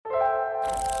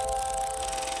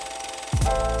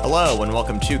Hello, and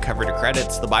welcome to Cover to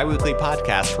Credits, the bi-weekly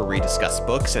podcast where we discuss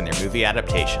books and their movie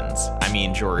adaptations. I'm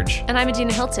Ian George. And I'm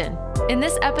Adina Hilton. In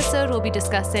this episode, we'll be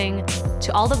discussing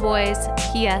To All the Boys,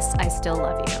 P.S. I Still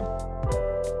Love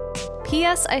You.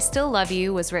 P.S. I Still Love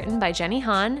You was written by Jenny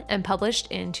Han and published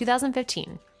in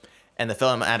 2015. And the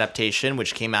film adaptation,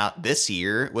 which came out this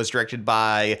year, was directed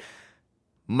by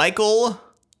Michael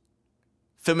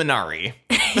Feminari.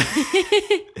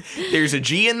 There's a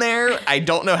G in there. I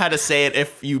don't know how to say it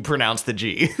if you pronounce the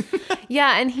G.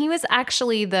 Yeah, and he was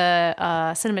actually the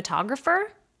cinematographer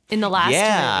in the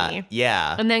last movie.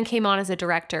 Yeah. And then came on as a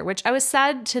director, which I was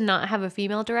sad to not have a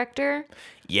female director.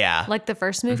 Yeah. Like the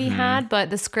first movie had, but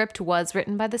the script was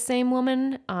written by the same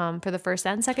woman for the first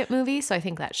and second movie, so I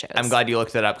think that shows. I'm glad you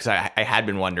looked that up because I had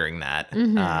been wondering that.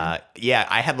 Yeah,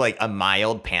 I had like a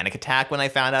mild panic attack when I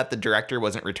found out the director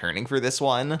wasn't returning for this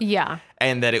one. Yeah.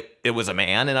 And that it was a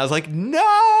man, and I was like, no!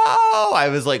 I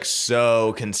was like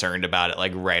so concerned about it,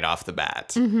 like right off the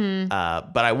bat.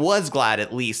 But I was glad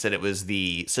at least that it was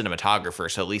the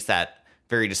cinematographer, so at least that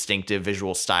very distinctive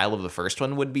visual style of the first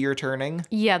one would be returning.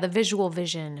 Yeah, the visual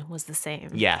vision was the same.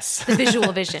 Yes. The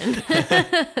visual vision.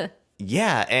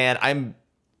 Yeah, and I'm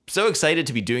so excited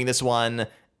to be doing this one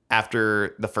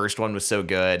after the first one was so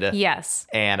good. Yes.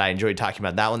 And I enjoyed talking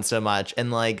about that one so much.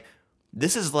 And like,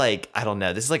 this is like, I don't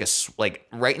know, this is like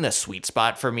right in a sweet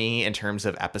spot for me in terms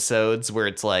of episodes where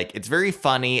it's like, it's very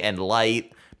funny and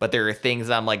light, but there are things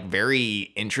that I'm like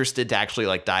very interested to actually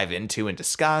like dive into and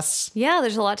discuss. Yeah,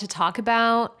 there's a lot to talk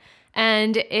about.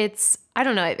 And it's, I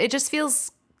don't know, it just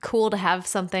feels cool to have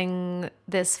something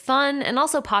this fun and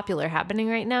also popular happening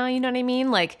right now. You know what I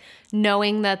mean? Like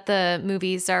knowing that the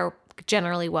movies are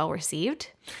generally well received.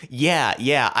 Yeah.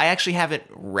 I actually haven't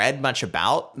read much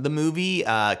about the movie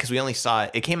because we only saw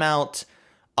it. It came out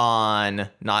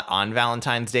not on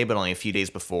Valentine's Day, but only a few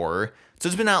days before. So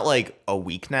it's been out like a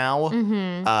week now,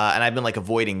 and I've been like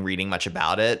avoiding reading much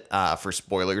about it for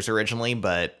spoilers originally.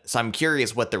 But so I'm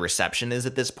curious what the reception is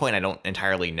at this point. I don't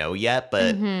entirely know yet,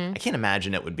 but I can't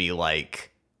imagine it would be like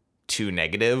too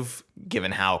negative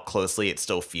given how closely it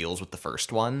still feels with the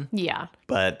first one. Yeah.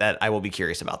 But that I will be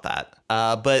curious about that.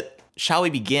 But shall we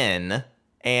begin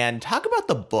and talk about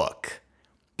the book?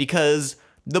 Because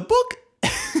the book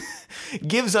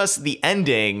gives us the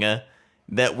ending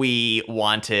that we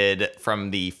wanted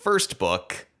from the first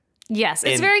book. Yes,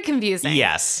 it's very confusing.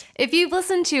 Yes. If you've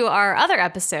listened to our other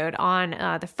episode on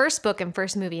the first book and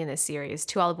first movie in this series,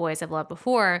 To All the Boys I've Loved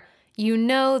Before, you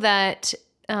know that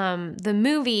the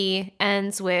movie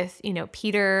ends with,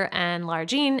 Peter and Lara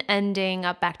Jean ending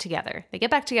up back together. They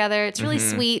get back together. It's really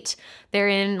sweet. They're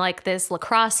in like this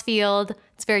lacrosse field.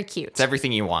 It's very cute. It's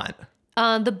everything you want.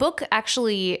 The book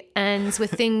actually ends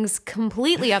with things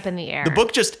completely up in the air. The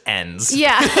book just ends.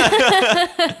 Yeah.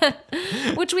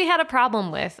 Which we had a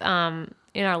problem with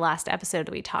in our last episode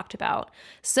that we talked about.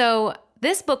 So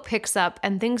this book picks up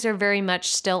and things are very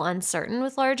much still uncertain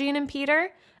with Lara Jean and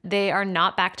Peter. They are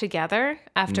not back together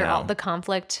after all the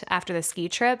conflict after the ski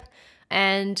trip.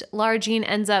 And Lara Jean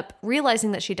ends up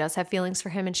realizing that she does have feelings for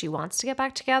him and she wants to get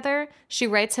back together. She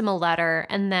writes him a letter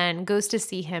and then goes to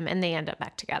see him and they end up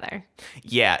back together.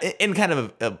 Yeah, in kind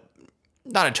of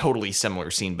not a totally similar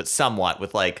scene, but somewhat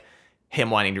with like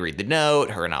him wanting to read the note,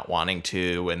 her not wanting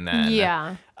to, and then...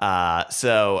 Yeah.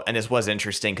 And this was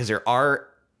interesting because there are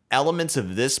elements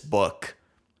of this book,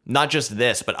 not just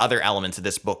this, but other elements of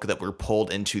this book that were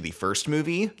pulled into the first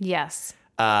movie. Yes.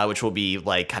 Which we'll be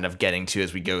like kind of getting to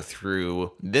as we go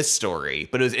through this story.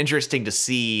 But it was interesting to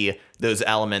see those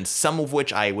elements, some of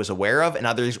which I was aware of and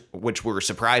others which were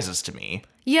surprises to me.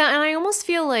 Yeah, and I almost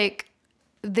feel like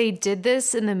they did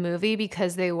this in the movie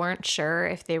because they weren't sure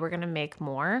if they were going to make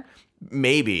more.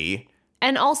 Maybe.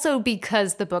 And also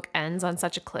because the book ends on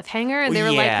such a cliffhanger and they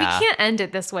were like, we can't end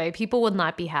it this way. People would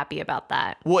not be happy about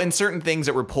that. Well, and certain things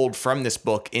that were pulled from this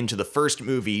book into the first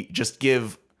movie just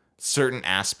give certain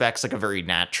aspects like a very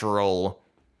natural,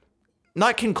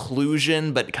 not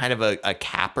conclusion, but kind of a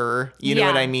capper. You know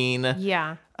what I mean?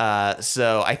 Yeah.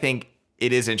 So I think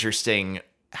it is interesting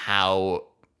how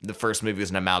the first movie was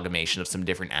an amalgamation of some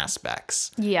different aspects.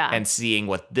 Yeah. And seeing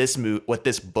what this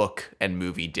book and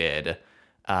movie did,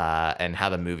 and how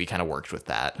the movie kind of worked with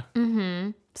that.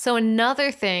 Mm-hmm. So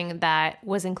another thing that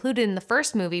was included in the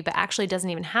first movie, but actually doesn't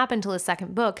even happen till the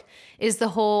second book, is the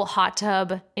whole hot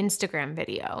tub Instagram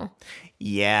video.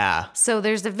 Yeah. So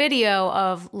there's a video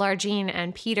of Lara Jean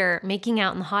and Peter making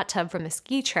out in the hot tub from the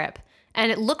ski trip.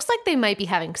 And it looks like they might be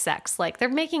having sex. Like they're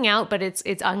making out, but it's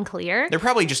unclear. They're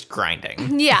probably just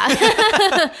grinding.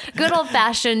 Yeah. Good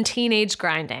old-fashioned teenage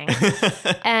grinding.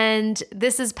 And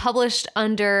this is published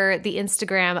under the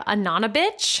Instagram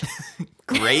Anonabitch.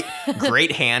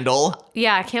 Great handle.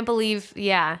 Yeah, I can't believe.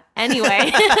 Yeah.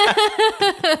 Anyway,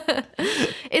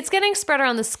 it's getting spread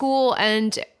around the school,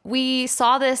 and we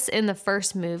saw this in the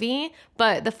first movie,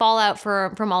 but the fallout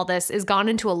from all this is gone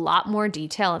into a lot more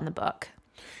detail in the book.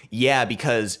 Yeah,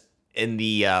 because in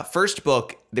the first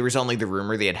book, there was only the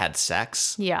rumor they had had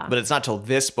sex. Yeah. But it's not till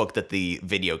this book that the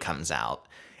video comes out.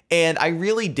 And I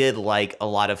really did like a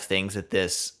lot of things that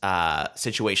this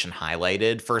situation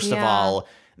highlighted. First of all,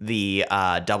 the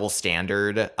double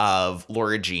standard of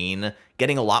Laura Jean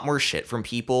getting a lot more shit from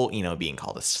people, you know, being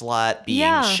called a slut,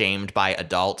 being shamed by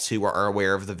adults who are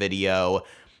aware of the video,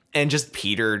 and just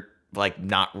Peter like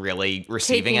not really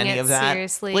receiving Taking any it of that.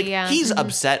 seriously, Like yeah. he's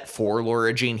upset for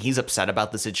Laura Jean. He's upset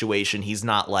about the situation. He's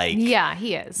not like Yeah,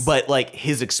 he is. but like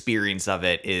his experience of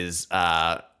it is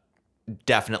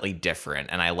definitely different,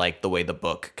 and I like the way the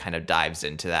book kind of dives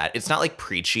into that. It's not like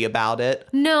preachy about it.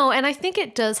 No, and I think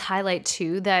it does highlight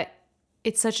too that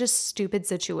it's such a stupid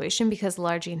situation because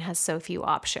Laura Jean has so few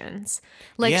options.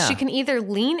 Like Yeah. she can either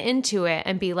lean into it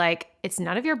and be like, it's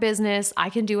none of your business. I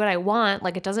can do what I want.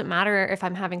 Like it doesn't matter if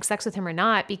I'm having sex with him or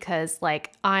not because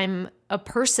like I'm a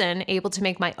person able to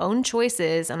make my own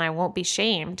choices and I won't be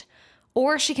shamed.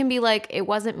 Or she can be like, it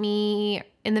wasn't me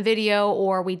in the video,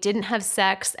 or we didn't have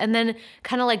sex, and then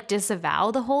kind of like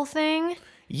disavow the whole thing.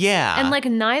 Yeah. And like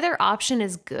neither option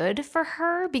is good for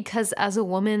her because as a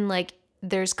woman, like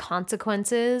there's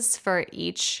consequences for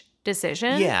each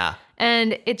decision. Yeah.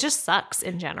 And it just sucks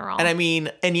in general. And I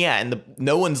mean, and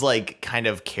no one's like kind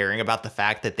of caring about the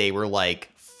fact that they were like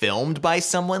filmed by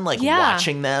someone like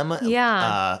watching them.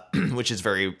 Yeah. Which is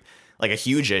very like a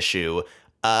huge issue.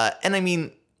 And I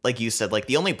mean, like you said, like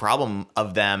the only problem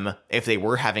of them, if they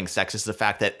were having sex, is the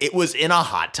fact that it was in a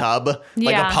hot tub,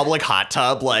 like a public hot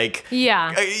tub. Like,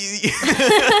 yeah.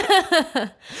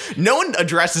 No one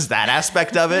addresses that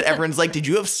aspect of it. Everyone's like, did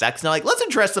you have sex? And they're like, let's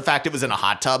address the fact it was in a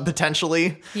hot tub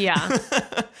potentially. Yeah.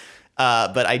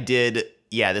 But I did,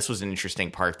 this was an interesting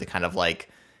part to kind of like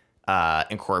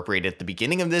incorporate at the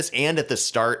beginning of this and at the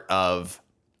start of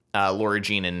Laura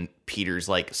Jean and Peter's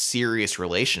like serious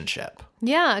relationship.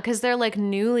 Yeah, because they're like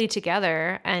newly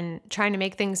together and trying to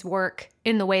make things work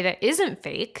in the way that isn't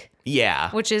fake. Yeah.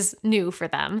 Which is new for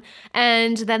them.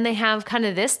 And then they have kind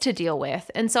of this to deal with.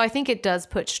 And so I think it does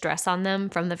put stress on them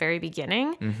from the very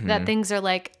beginning that things are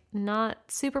like not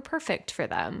super perfect for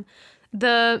them.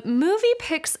 The movie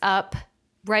picks up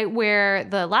right where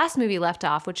the last movie left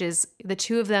off, which is the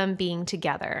two of them being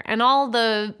together. And all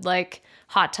the like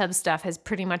hot tub stuff has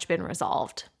pretty much been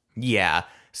resolved. Yeah.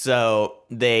 So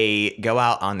they go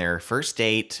out on their first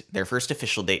date, their first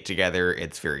official date together.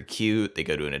 It's very cute. They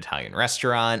go to an Italian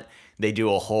restaurant. They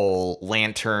do a whole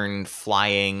lantern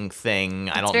flying thing.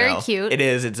 I don't know. Very cute. It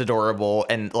is. It's adorable.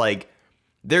 And like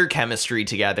their chemistry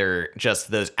together, just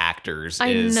those actors I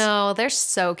is know. They're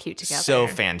so cute together. so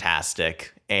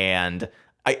fantastic. And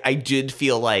I did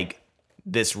feel like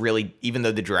this really, even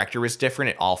though the director was different,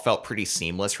 it all felt pretty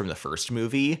seamless from the first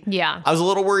movie. Yeah. I was a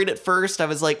little worried at first. I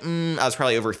was like, I was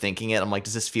probably overthinking it. I'm like,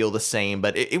 does this feel the same?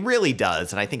 But it really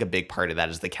does. And I think a big part of that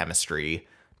is the chemistry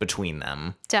between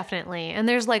them. Definitely. And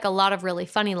there's like a lot of really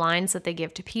funny lines that they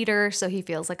give to Peter. So he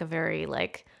feels like a very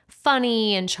like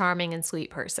funny and charming and sweet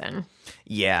person.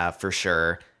 Yeah, for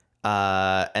sure.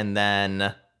 And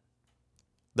then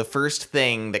the first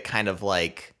thing that kind of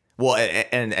like, well,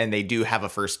 and they do have a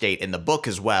first date in the book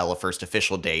as well, a first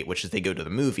official date, which is they go to the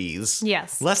movies.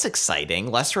 Yes. Less exciting,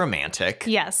 less romantic.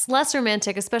 Yes. Less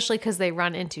romantic, especially because they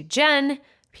run into Jen,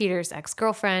 Peter's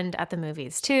ex-girlfriend, at the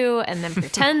movies too, and then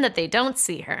pretend that they don't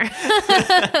see her.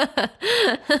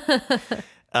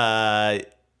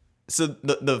 So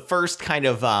the first kind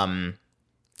of,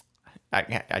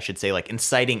 I should say like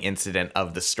inciting incident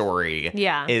of the story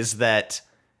is that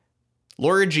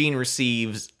Laura Jean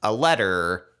receives a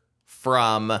letter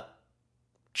from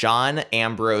John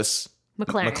Ambrose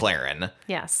McLaren.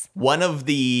 Yes. One of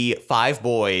the 5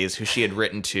 boys who she had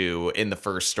written to in the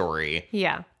first story.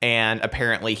 Yeah. And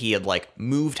apparently he had like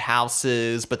moved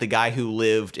houses, but the guy who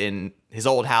lived in his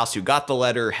old house who got the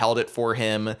letter held it for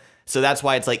him. So that's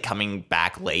why it's like coming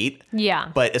back late. Yeah.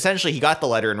 But essentially he got the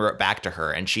letter and wrote back to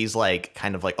her, and she's like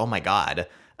kind of like, oh my God.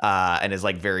 And is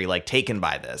like very like taken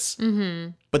by this.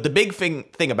 Mm-hmm. But the big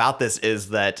thing about this is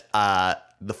that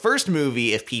the first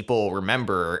movie, if people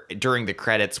remember, during the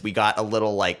credits, we got a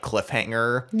little like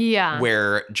cliffhanger. Yeah.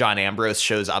 Where John Ambrose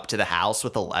shows up to the house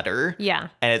with a letter. Yeah.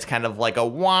 And it's kind of like a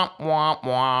womp, womp,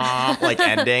 womp, like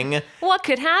ending. What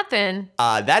could happen?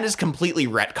 That is completely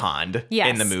retconned Yes.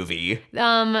 in the movie.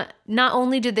 Not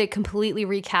only did they completely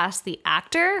recast the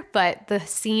actor, but the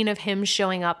scene of him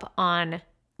showing up on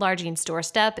Lara Jean's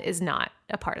doorstep is not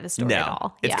a part of the story at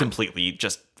all. It's completely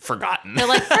just forgotten. They're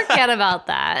like, forget about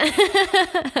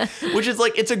that. Which is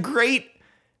like,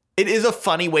 it is a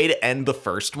funny way to end the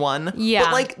first one. Yeah.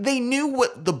 But like, they knew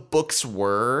what the books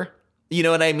were. You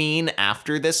know what I mean?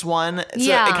 After this one. So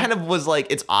yeah. It kind of was like,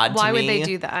 it's odd to me. Why would they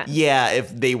do that? Yeah,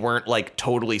 if they weren't like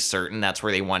totally certain that's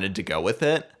where they wanted to go with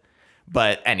it.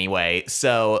 But anyway,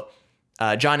 so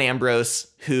John Ambrose,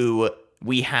 who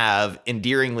we have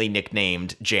endearingly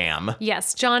nicknamed Jam.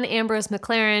 Yes, John Ambrose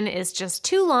McLaren is just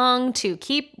too long to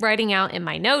keep writing out in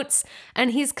my notes. And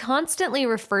he's constantly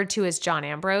referred to as John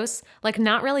Ambrose. Like,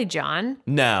 not really John.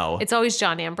 No. It's always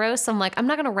John Ambrose. So I'm like, I'm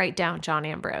not going to write down John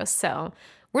Ambrose. So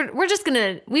we're just going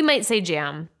to, we might say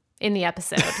Jam in the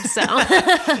episode. So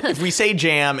if we say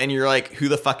Jam and you're like, who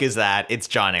the fuck is that? It's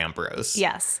John Ambrose.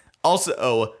 Yes.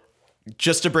 Also,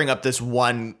 just to bring up this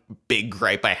one big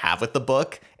gripe I have with the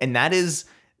book, and that is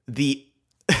the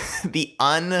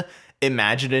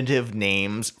unimaginative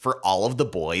names for all of the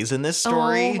boys in this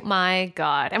story. Oh my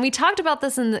God. And we talked about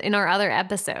this in our other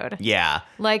episode. Yeah.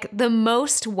 Like the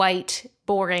most white,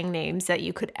 boring names that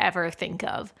you could ever think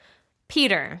of.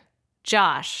 Peter,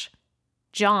 Josh,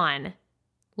 John,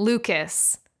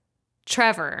 Lucas,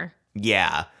 Trevor.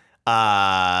 Yeah.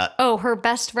 Her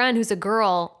best friend, who's a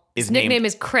girl, his nickname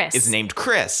is Chris. Is named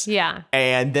Chris. Yeah.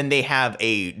 And then they have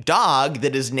a dog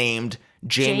that is named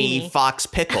Jamie Fox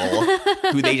Pickle,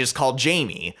 who they just call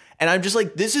Jamie. And I'm just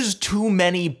like, this is too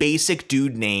many basic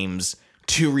dude names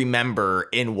to remember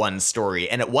in one story.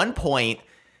 And at one point,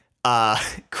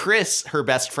 Chris, her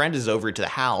best friend, is over to the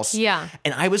house. Yeah.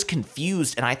 And I was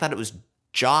confused, and I thought it was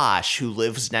Josh, who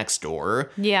lives next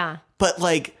door. Yeah. But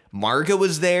like, Marga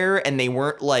was there, and they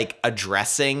weren't like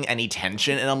addressing any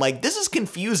tension. And I'm like, this is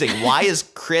confusing. Why is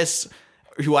Chris,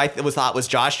 who I thought was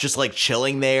Josh, just like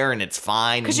chilling there and it's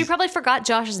fine? Because you probably forgot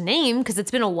Josh's name because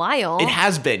it's been a while. It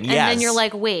has been, yes. And then you're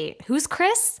like, wait, who's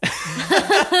Chris?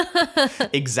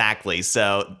 Exactly.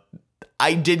 So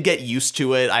I did get used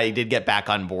to it. I did get back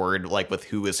on board like with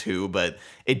who is who, but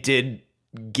it did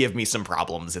give me some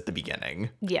problems at the beginning.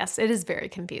 Yes, it is very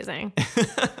confusing.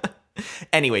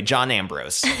 Anyway, John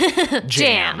Ambrose.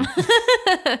 Jam.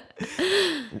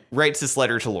 Writes this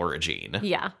letter to Lara Jean.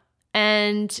 Yeah.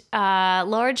 And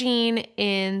Lara Jean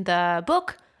in the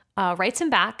book writes him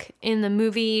back. In the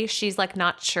movie, she's like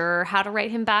not sure how to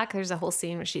write him back. There's a whole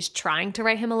scene where she's trying to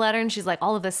write him a letter and she's like,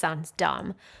 all of this sounds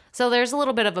dumb. So there's a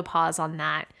little bit of a pause on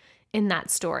that in that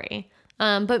story.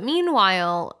 But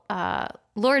meanwhile,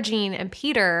 Lara Jean and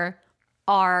Peter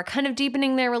are kind of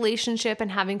deepening their relationship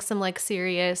and having some like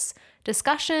serious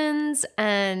discussions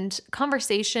and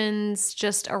conversations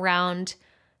just around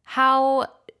how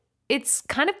it's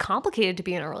kind of complicated to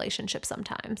be in a relationship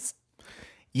sometimes.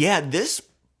 Yeah, this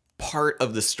part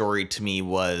of the story to me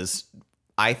was,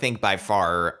 I think, by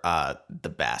far the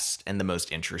best and the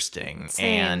most interesting. Same.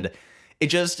 And it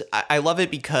just, I love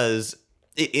it because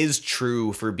it is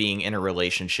true for being in a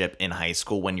relationship in high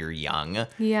school when you're young.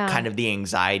 Yeah. Kind of the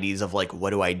anxieties of like, what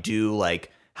do I do?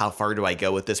 Like, how far do I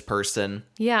go with this person?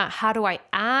 Yeah. How do I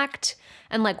act?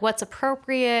 And like, what's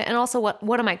appropriate? And also,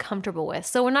 what am I comfortable with?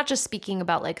 So we're not just speaking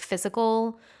about like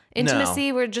physical intimacy.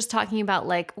 No. We're just talking about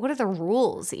like, what are the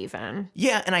rules even?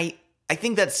 Yeah. And I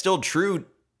think that's still true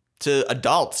to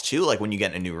adults too. Like when you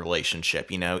get in a new relationship,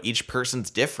 you know, each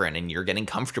person's different and you're getting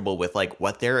comfortable with like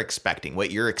what they're expecting, what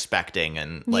you're expecting,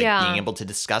 and like being able to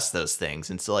discuss those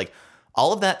things. And so like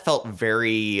all of that felt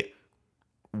very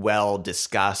well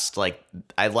discussed. Like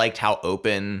I liked how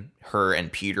open her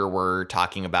and Peter were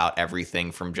talking about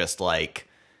everything from just like,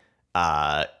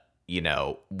 you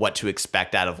know, what to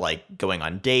expect out of like going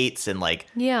on dates and like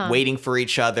waiting for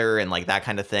each other and like that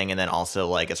kind of thing. And then also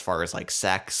like as far as like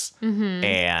sex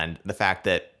and the fact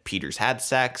that Peter's had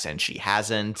sex and she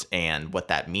hasn't and what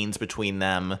that means between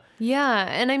them. Yeah.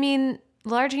 And I mean,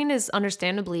 Lara Jean is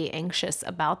understandably anxious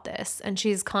about this. And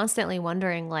she's constantly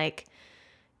wondering like,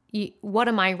 what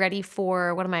am I ready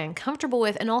for? What am I uncomfortable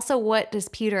with? And also what does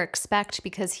Peter expect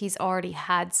because he's already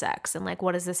had sex? And like,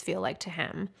 what does this feel like to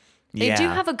him? They do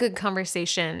have a good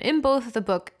conversation in both the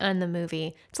book and the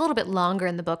movie. It's a little bit longer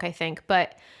in the book, I think,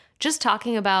 but just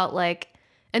talking about like,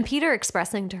 and Peter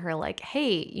expressing to her like,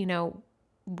 hey, you know,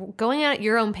 going at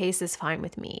your own pace is fine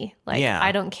with me. Like,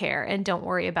 I don't care and don't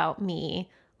worry about me.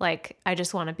 Like, I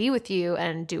just want to be with you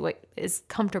and do what is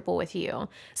comfortable with you.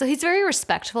 So he's very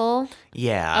respectful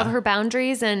of her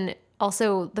boundaries and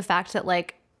also the fact that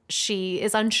like, she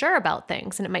is unsure about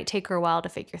things and it might take her a while to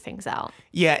figure things out.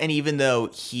 Yeah. And even though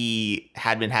he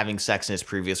had been having sex in his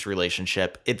previous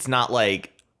relationship, it's not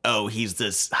like oh, he's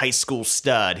this high school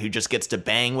stud who just gets to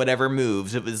bang whatever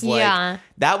moves. It was like, Yeah.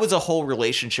 that was a whole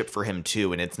relationship for him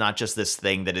too. And it's not just this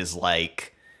thing that is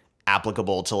like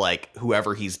applicable to like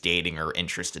whoever he's dating or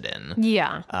interested in.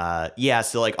 Yeah.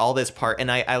 So like all this part,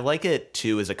 and I like it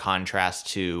too as a contrast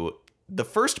to the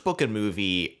first book and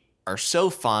movie are so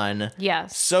fun.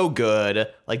 Yes. So good,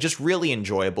 like just really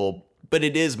enjoyable, but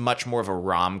it is much more of a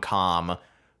rom-com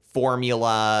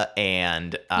formula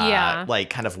and like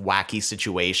kind of wacky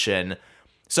situation.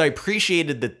 So I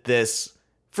appreciated that this,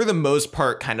 for the most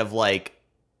part, kind of like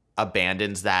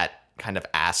abandons that kind of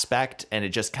aspect, and it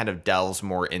just kind of delves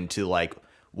more into like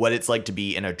what it's like to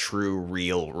be in a true,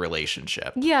 real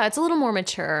relationship. Yeah, it's a little more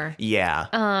mature.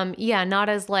 Yeah. Yeah, not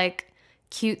as like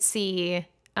cutesy,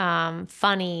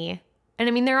 funny. And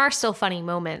I mean, there are still funny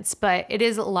moments, but it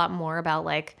is a lot more about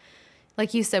like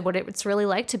you said, what it's really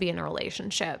like to be in a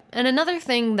relationship. And another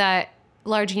thing that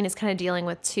Lara Jean is kind of dealing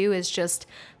with too is just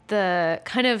the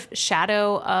kind of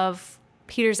shadow of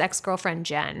Peter's ex-girlfriend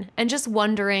Jen, and just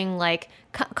wondering, like,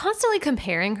 constantly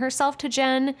comparing herself to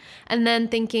Jen, and then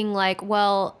thinking like,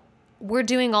 well, we're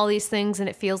doing all these things and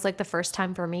it feels like the first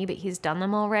time for me, but he's done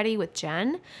them already with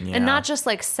Jen. Yeah. And not just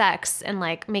like sex and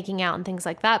like making out and things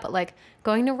like that, but like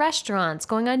going to restaurants,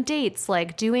 going on dates,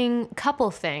 like doing couple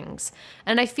things.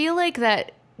 And I feel like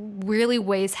that really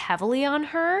weighs heavily on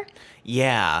her.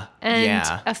 Yeah.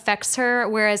 And affects her.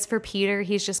 Whereas for Peter,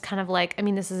 he's just kind of like, I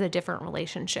mean, this is a different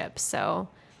relationship. So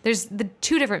there's the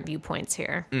two different viewpoints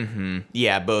here. Mm-hmm.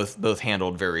 Yeah, both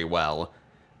handled very well.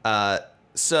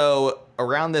 So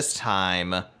around this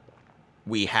time,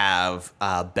 we have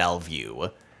Bellevue.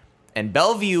 And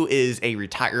Bellevue is a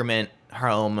retirement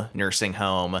home, nursing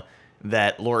home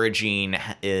that Lara Jean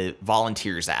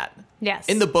volunteers at. Yes.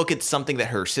 In the book, it's something that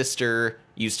her sister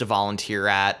used to volunteer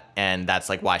at, and that's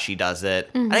like why she does it.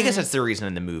 Mm-hmm. And I guess that's the reason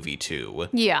in the movie too.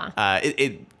 Yeah.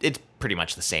 It's pretty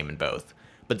much the same in both.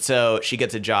 But so she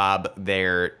gets a job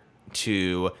there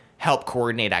to help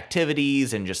coordinate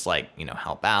activities and just like,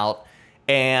 help out.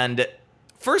 And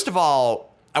first of all,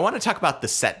 I want to talk about the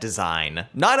set design,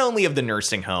 not only of the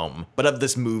nursing home, but of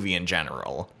this movie in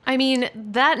general. I mean,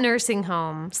 that nursing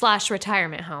home /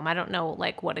 retirement home, I don't know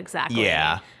like what exactly.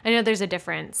 Yeah. I know there's a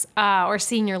difference. Or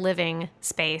senior living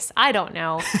space. I don't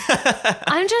know.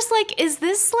 I'm just like, is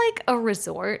this like a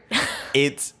resort?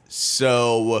 It's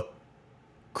so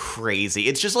crazy.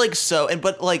 It's just like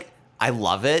but like, I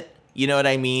love it. You know what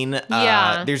I mean?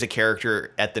 Yeah. There's a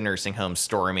character at the nursing home,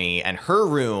 Stormy, and her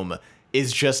room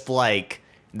is just like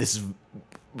this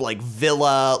like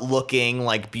villa looking,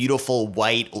 like beautiful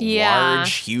white,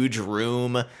 large, huge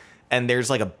room. And there's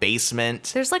like a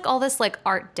basement. There's like all this like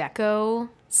Art Deco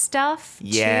stuff.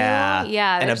 Yeah. Too.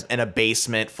 Yeah. And a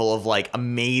basement full of like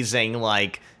amazing,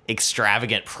 like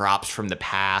extravagant props from the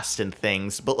past and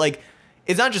things. But like,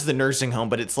 it's not just the nursing home,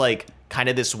 but it's like kind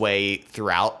of this way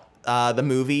throughout the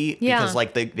movie. Yeah. Because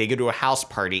like they go to a house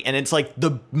party and it's like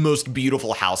the most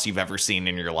beautiful house you've ever seen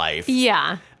in your life.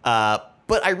 Yeah.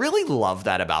 But I really love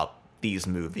that about these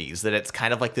movies, that it's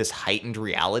kind of like this heightened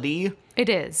reality. It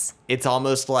is. It's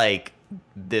almost like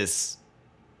this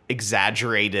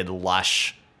exaggerated,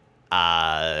 lush,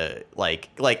 like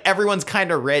everyone's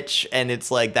kind of rich, and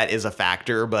it's like that is a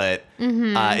factor, but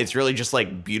it's really just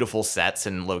like beautiful sets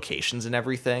and locations and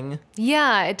everything.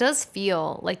 Yeah, it does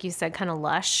feel, like you said, kind of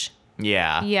lush.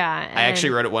 Yeah. Yeah. I actually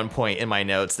wrote at one point in my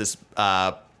notes, this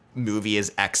movie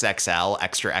is XXL,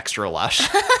 extra, extra lush.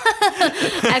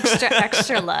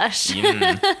 extra lush.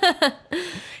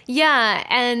 Yeah,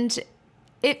 and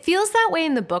it feels that way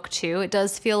in the book too. It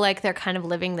does feel like they're kind of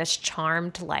living this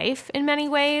charmed life in many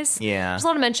ways. Yeah. There's a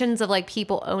lot of mentions of like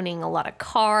people owning a lot of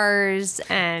cars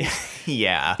and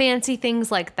Yeah. fancy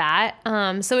things like that.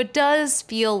 So it does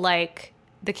feel like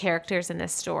the characters in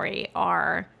this story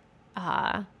are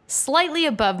slightly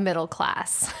above middle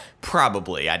class.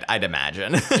 Probably, I'd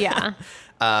imagine. Yeah.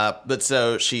 But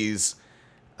so she's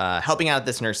helping out at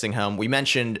this nursing home. We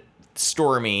mentioned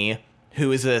Stormy,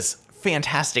 who is this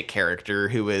fantastic character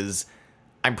who is,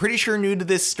 I'm pretty sure, new to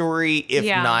this story. If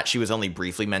not, she was only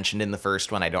briefly mentioned in the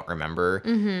first one. I don't remember.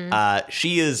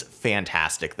 She is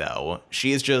fantastic, though.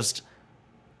 She is just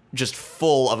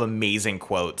full of amazing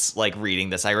quotes. Like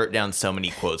reading this, I wrote down so many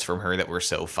quotes from her that were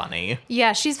so funny.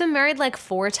 Yeah, she's been married like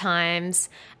 4 times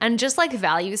and just like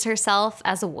values herself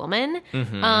as a woman,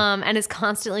 and is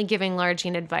constantly giving Lara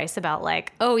Jean advice about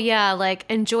like, oh yeah, like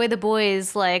enjoy the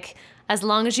boys like as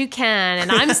long as you can,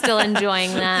 and I'm still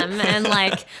enjoying them, and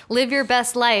like live your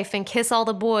best life and kiss all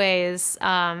the boys,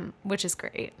 which is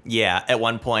great. Yeah, at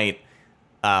one point,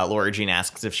 Laura Jean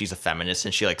asks if she's a feminist,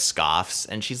 and she like scoffs,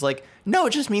 and she's like, no,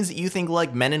 it just means that you think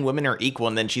like men and women are equal.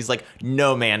 And then she's like,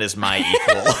 no man is my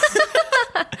equal.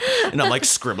 And I'm like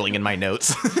scribbling in my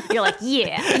notes. You're like,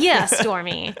 yeah,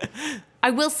 Stormy. I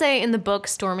will say in the book,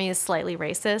 Stormy is slightly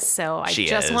racist, so I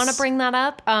just want to bring that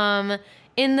up.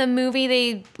 In the movie,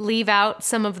 they leave out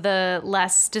some of the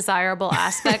less desirable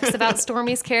aspects about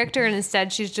Stormy's character, and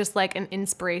instead she's just like an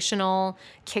inspirational,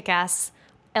 kick-ass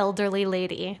elderly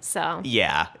lady. So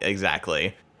yeah,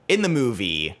 exactly. In the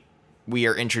movie, we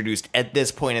are introduced at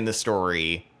this point in the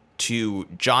story to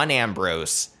John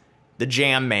Ambrose, the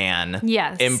Jam Man,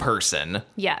 in person.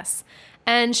 Yes.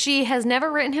 And she has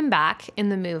never written him back in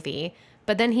the movie,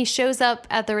 but then he shows up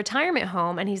at the retirement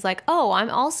home and he's like, oh, I'm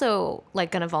also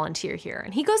like going to volunteer here.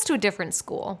 And he goes to a different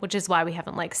school, which is why we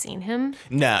haven't like seen him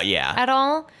at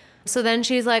all. So then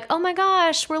she's like, oh my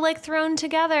gosh, we're like thrown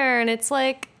together. And it's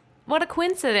like, what a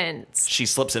coincidence. She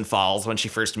slips and falls when she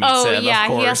first meets him, yeah,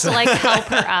 of course. He has to like help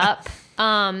her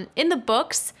up. In the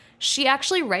books, she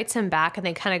actually writes him back and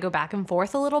they kind of go back and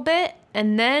forth a little bit.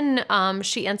 And then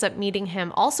she ends up meeting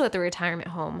him also at the retirement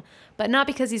home, but not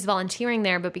because he's volunteering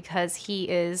there, but because he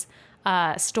is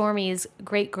Stormy's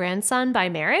great-grandson by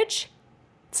marriage.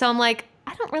 So I'm like,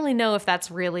 I don't really know if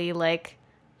that's really like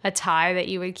a tie that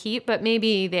you would keep, but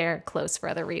maybe they're close for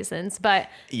other reasons. But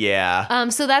yeah.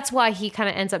 So that's why he kind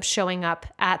of ends up showing up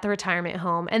at the retirement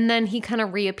home, and then he kind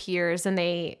of reappears and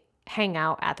they hang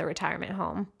out at the retirement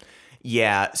home.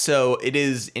 Yeah, so it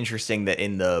is interesting that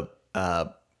in the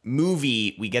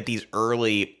movie, we get these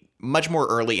much more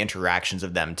early interactions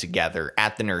of them together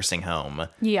at the nursing home.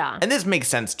 Yeah. And this makes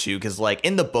sense, too, because, like,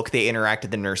 in the book, they interact at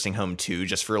the nursing home, too,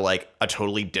 just for, like, a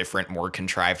totally different, more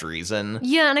contrived reason.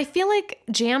 Yeah, and I feel like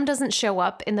Jam doesn't show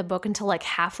up in the book until, like,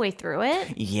 halfway through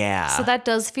it. Yeah. So that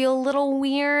does feel a little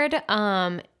weird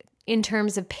in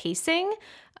terms of pacing.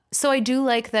 So I do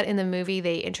like that in the movie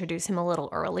they introduce him a little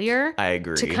earlier. I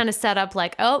agree. To kind of set up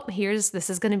like, oh, this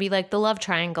is going to be like the love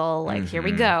triangle. Like, here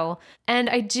we go. And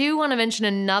I do want to mention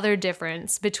another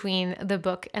difference between the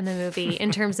book and the movie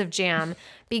in terms of Jam,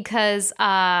 because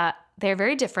they're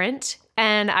very different.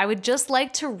 And I would just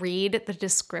like to read the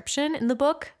description in the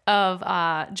book of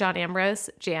John Ambrose,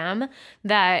 Jam,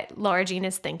 that Laura Jean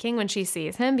is thinking when she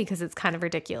sees him, because it's kind of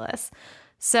ridiculous.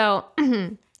 So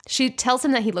she tells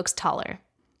him that he looks taller.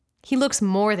 He looks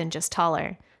more than just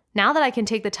taller. Now that I can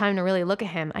take the time to really look at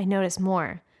him, I notice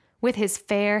more. With his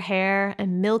fair hair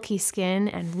and milky skin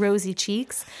and rosy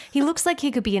cheeks, he looks like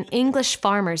he could be an English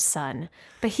farmer's son.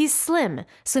 But he's slim,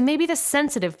 so maybe the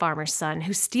sensitive farmer's son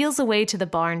who steals away to the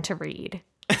barn to read.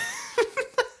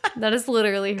 That is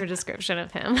literally her description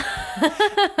of him.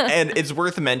 And it's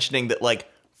worth mentioning that, like,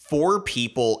 4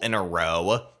 people in a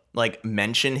row like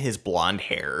mention his blonde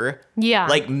hair. Yeah.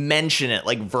 Like mention it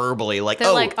like verbally. Like,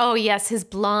 they're like, oh yes, his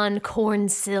blonde corn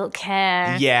silk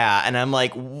hair. Yeah. And I'm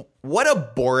like, what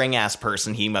a boring ass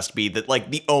person he must be, that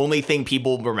like the only thing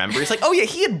people remember is like, oh yeah,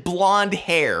 he had blonde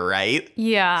hair, right?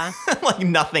 Yeah. Like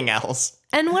nothing else.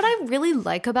 And what I really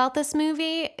like about this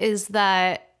movie is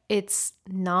that it's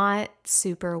not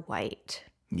super white.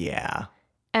 Yeah.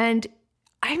 And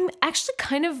I'm actually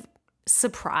kind of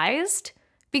surprised,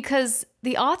 because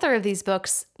the author of these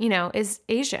books, you know, is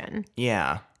Asian.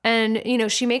 Yeah. And, you know,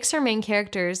 she makes her main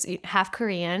characters half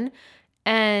Korean,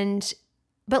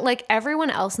 but like everyone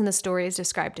else in the story is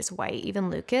described as white, even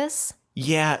Lucas.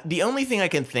 Yeah. The only thing I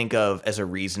can think of as a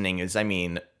reasoning is, I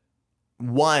mean,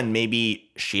 one, maybe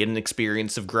she had an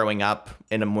experience of growing up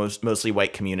in a mostly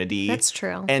white community. That's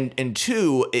true. And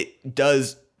two, it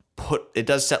does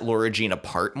set Laura Jean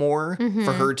apart more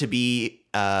for her to be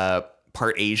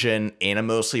part Asian in a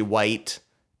mostly white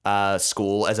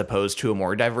school as opposed to a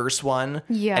more diverse one.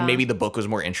 Yeah. And maybe the book was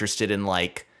more interested in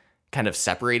like kind of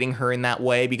separating her in that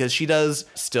way, because she does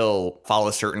still follow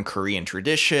certain Korean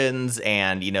traditions,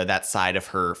 and, you know, that side of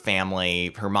her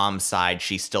family, her mom's side,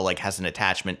 she still like has an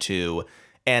attachment to.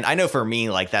 And I know for me,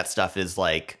 like that stuff is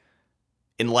like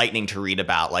enlightening to read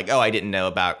about, like, oh, I didn't know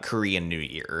about Korean New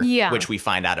Year, which we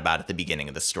find out about at the beginning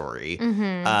of the story.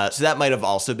 So that might have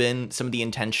also been some of the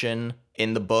intention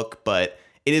in the book, but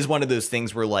it is one of those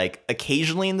things where like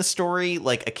occasionally in the story,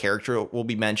 like a character will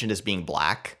be mentioned as being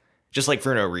black, just like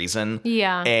for no reason.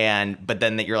 Yeah. But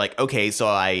then that you're like, okay, so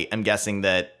I am guessing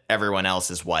that everyone else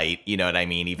is white, you know what I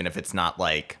mean? Even if it's not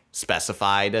like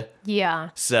specified. Yeah.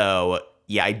 So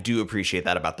yeah, I do appreciate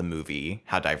that about the movie,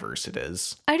 how diverse it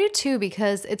is. I do too,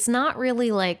 because it's not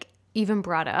really like even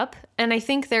brought up. And I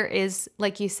think there is,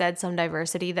 like you said, some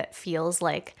diversity that feels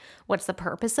like, what's the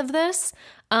purpose of this?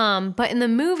 But in the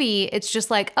movie, it's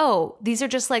just like, oh, these are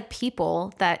just like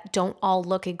people that don't all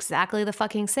look exactly the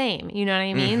fucking same. You know what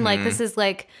I mean? Like this is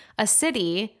like a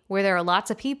city where there are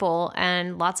lots of people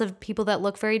and lots of people that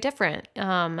look very different.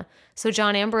 So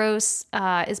John Ambrose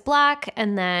is Black,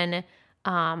 and then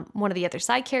one of the other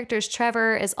side characters,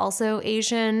 Trevor, is also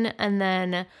Asian, and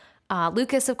then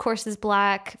Lucas, of course, is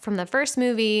Black from the first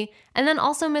movie. And then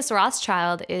also Miss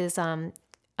Rothschild is an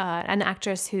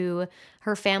actress who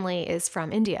her family is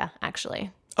from India,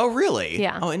 actually. Oh, really?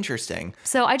 Yeah. Oh, interesting.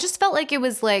 So I just felt like it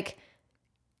was like,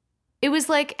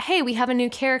 hey, we have a new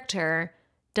character.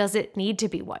 Does it need to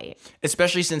be white?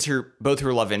 Especially since both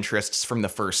her love interests from the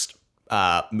first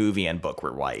movie and book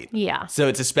were white. Yeah. So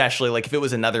it's especially like if it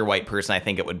was another white person, I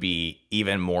think it would be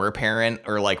even more apparent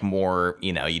or like more,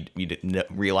 you'd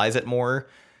realize it more.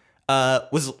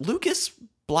 Was Lucas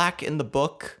Black in the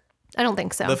book? I don't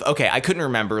think so. Okay, I couldn't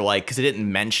remember, like, because it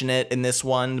didn't mention it in this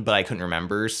one, but I couldn't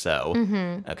remember, so.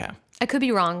 Okay. I could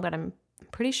be wrong, but I'm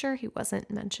pretty sure he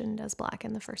wasn't mentioned as Black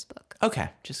in the first book. Okay,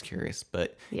 just curious.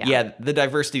 But Yeah. the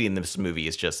diversity in this movie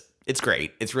is it's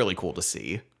great. It's really cool to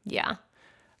see. Yeah.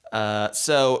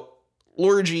 So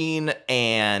Laura Jean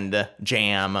and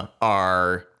Jam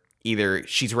are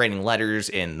she's writing letters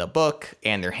in the book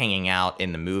and they're hanging out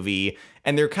in the movie,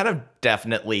 and they're kind of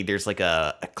definitely, there's like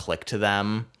a click to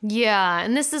them. Yeah,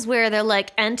 and this is where they're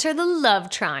like, enter the love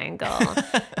triangle.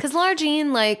 Because Laura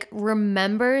Jean, like,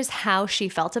 remembers how she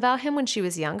felt about him when she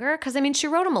was younger. Because, I mean, she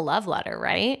wrote him a love letter,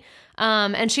 right?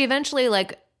 And she eventually,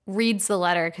 like, reads the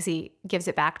letter because he gives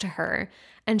it back to her.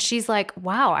 And she's like,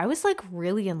 wow, I was, like,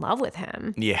 really in love with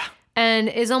him. Yeah. And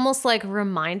is almost, like,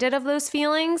 reminded of those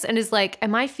feelings and is like,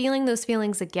 am I feeling those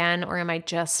feelings again? Or am I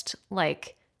just,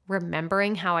 like,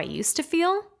 remembering how I used to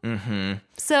feel? Mm-hmm.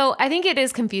 So I think it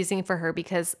is confusing for her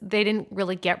because they didn't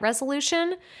really get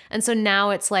resolution. And so now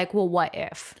it's like, well, what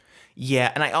if?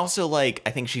 Yeah, and I also I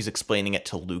think she's explaining it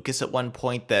to Lucas at one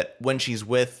point that when she's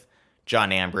with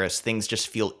John Ambrose, things just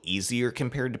feel easier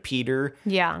compared to Peter.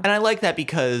 Yeah. And I like that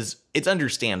because it's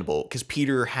understandable because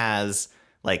Peter has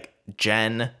like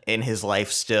Jen in his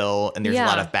life still, and there's a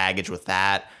lot of baggage with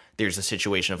that. There's a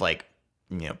situation of like,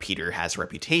 Peter has a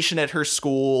reputation at her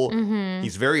school. Mm-hmm.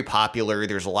 He's very popular.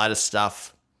 There's a lot of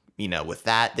stuff, with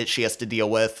that she has to deal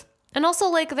with. And also,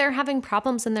 like, they're having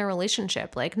problems in their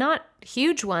relationship. Like, not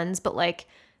huge ones, but, like,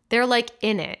 they're, like,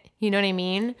 in it. You know what I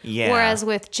mean? Yeah. Whereas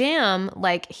with Jam,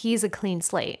 like, he's a clean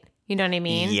slate. You know what I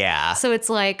mean? Yeah. So it's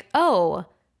like, oh,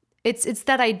 it's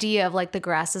that idea of, like, the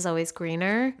grass is always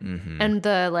greener. Mm-hmm. And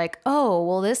the, like, oh,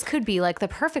 well, this could be, like, the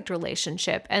perfect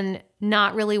relationship. And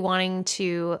not really wanting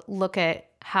to look at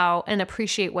how and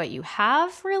appreciate what you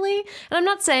have, really. And I'm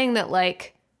not saying that,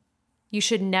 like, you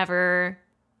should never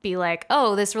be like,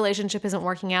 oh, this relationship isn't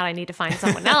working out, I need to find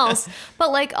someone else.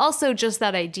 But, like, also just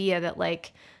that idea that,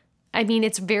 like, I mean,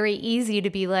 it's very easy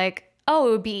to be like, oh,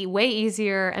 it would be way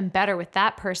easier and better with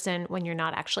that person when you're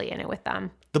not actually in it with them.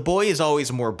 The boy is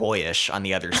always more boyish on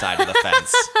the other side of the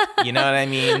fence. You know what I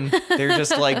mean? They're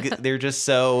just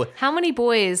so... How many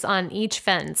boys on each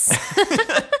fence?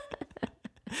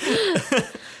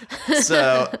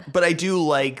 So, but I do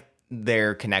like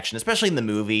their connection, especially in the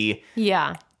movie.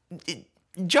 Yeah.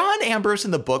 John Ambrose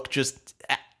in the book just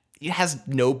has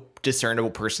no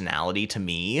discernible personality to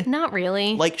me. Not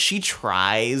really. Like, she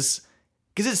tries...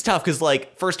 Because it's tough, because,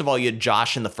 like, first of all, you had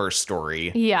Josh in the first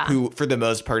story. Yeah. Who, for the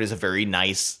most part, is a very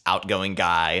nice, outgoing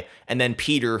guy. And then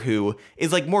Peter, who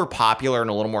is, like, more popular and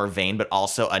a little more vain, but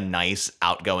also a nice,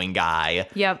 outgoing guy.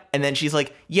 Yep. And then she's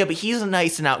like, yeah, but he's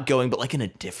nice and outgoing, but, like, in a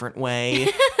different way.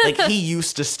 Like, he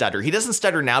used to stutter. He doesn't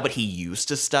stutter now, but he used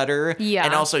to stutter. Yeah.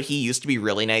 And also, he used to be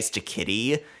really nice to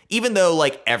Kitty. Even though,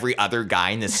 like, every other guy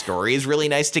in this story is really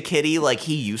nice to Kitty, like,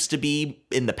 he used to be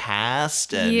in the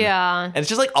past. And, yeah. And it's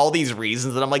just, like, all these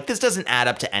reasons that I'm like, this doesn't add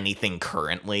up to anything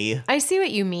currently. I see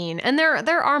what you mean. And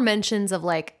there are mentions of,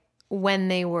 like, when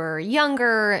they were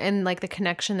younger and, like, the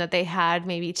connection that they had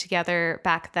maybe together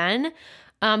back then.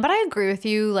 But I agree with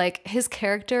you. Like, his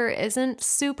character isn't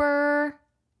super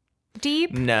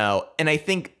deep. No. And I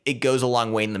think it goes a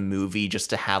long way in the movie just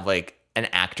to have, like, an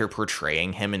actor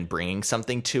portraying him and bringing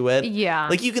something to it. Yeah.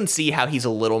 Like, you can see how he's a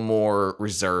little more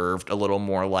reserved, a little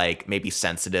more, like, maybe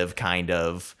sensitive, kind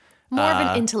of. More of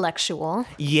an intellectual.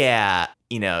 Yeah.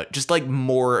 Just, like,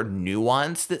 more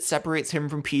nuance that separates him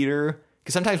from Peter.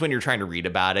 Because sometimes when you're trying to read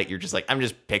about it, you're just like, I'm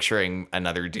just picturing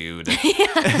another dude.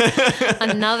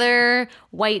 Another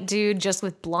white dude just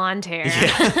with blonde hair.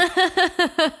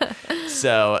 Yeah.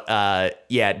 So,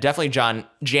 yeah, definitely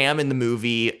Jam in the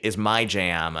movie is my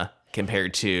jam.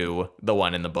 compared to the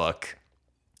one in the book.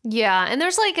 Yeah, and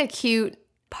there's like a cute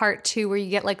part 2 where you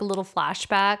get like a little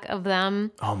flashback of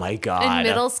them Oh my God. in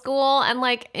middle school and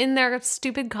like in their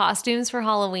stupid costumes for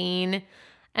Halloween.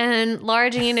 And Lara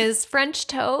Jean is French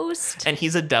toast. And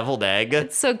he's a deviled egg.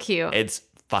 It's so cute. It's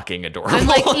fucking adorable. I'm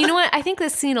like, you know what? I think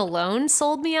this scene alone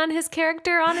sold me on his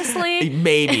character, honestly.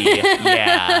 Maybe.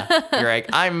 Yeah. You're like,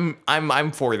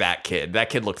 I'm for that kid. That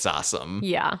kid looks awesome.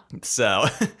 Yeah. So,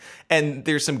 and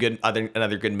there's some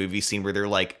another good movie scene where they're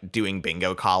like doing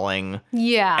bingo calling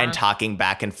Yeah. and talking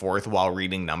back and forth while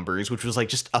reading numbers, which was like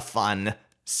just a fun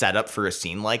setup for a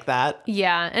scene like that.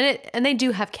 Yeah, and they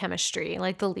do have chemistry,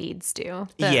 like the leads do,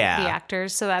 the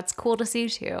actors. So that's cool to see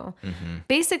too. Mm-hmm.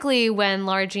 Basically, when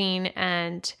Lara Jean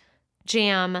and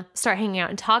Jam start hanging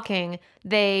out and talking,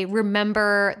 they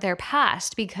remember their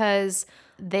past because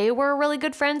they were really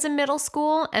good friends in middle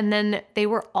school, and then they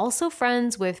were also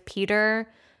friends with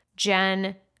Peter,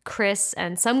 Jen, Chris,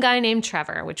 and some guy named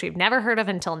Trevor, which we've never heard of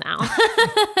until now.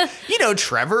 You know,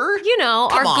 Trevor. You know,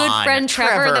 Come our good on, friend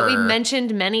Trevor that we've Trevor.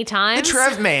 mentioned many times. The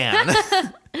Trev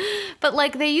Man. But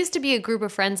like they used to be a group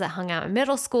of friends that hung out in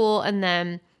middle school, and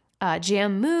then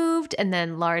Jam moved, and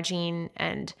then Lara Jean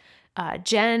and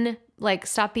Jen like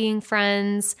stopped being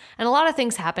friends, and a lot of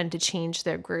things happened to change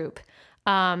their group.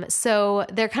 So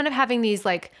they're kind of having these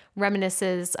like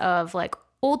reminiscences of like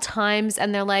old times,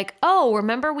 and they're like, oh,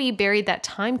 remember we buried that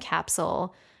time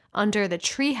capsule under the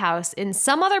treehouse in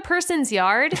some other person's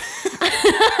yard?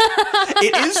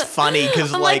 It is funny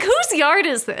because I'm like, whose yard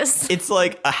is this? it's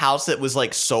like a house that was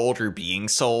like sold or being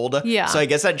sold. Yeah. So I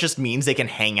guess that just means they can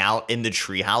hang out in the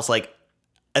treehouse like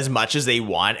as much as they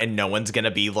want, and no one's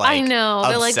gonna be like, I know,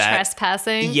 they're like upset.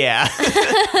 trespassing. Yeah.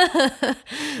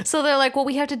 So they're like, well,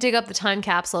 we have to dig up the time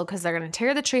capsule because they're going to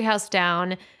tear the treehouse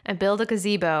down and build a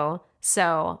gazebo.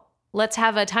 So let's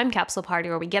have a time capsule party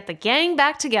where we get the gang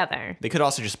back together. They could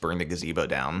also just burn the gazebo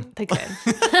down. They could.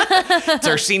 It's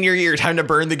our senior year, time to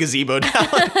burn the gazebo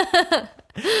down.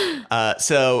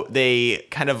 So they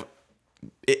kind of,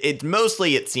 it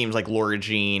mostly, it seems like Lara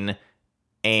Jean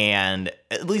and,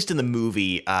 at least in the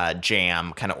movie,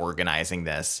 Jam kind of organizing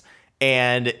this.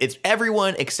 And it's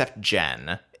everyone except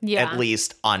Jen. Yeah. At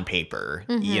least on paper,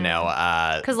 you know.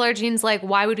 Because Lara Jean's like,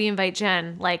 why would we invite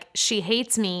Jen? Like, she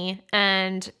hates me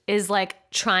and is like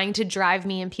trying to drive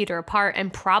me and Peter apart,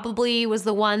 and probably was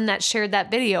the one that shared that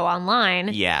video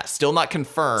online. Yeah, still not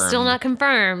confirmed. Still not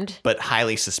confirmed. But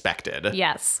highly suspected.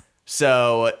 Yes.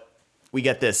 So we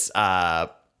get this,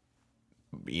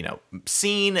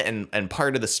 scene and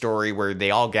part of the story where they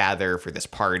all gather for this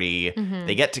party.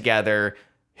 They get together.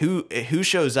 Who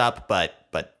shows up but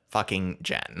fucking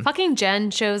Jen. Fucking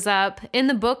Jen shows up. In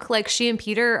the book, like, she and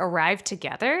Peter arrived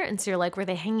together, and so you're like, were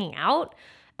they hanging out?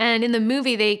 And in the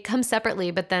movie, they come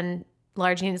separately, but then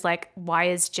Lara Jean's like, why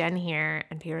is Jen here?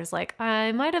 And Peter's like,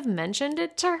 I might have mentioned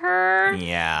it to her.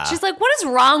 Yeah. She's like, what is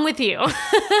wrong with you?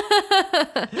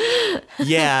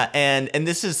 Yeah, and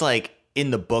this is like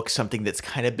in the book something that's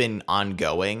kind of been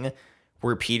ongoing,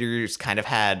 where Peter's kind of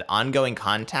had ongoing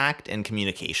contact and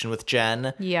communication with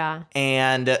Jen. Yeah.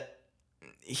 And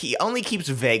he only keeps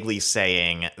vaguely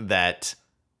saying that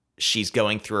she's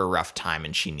going through a rough time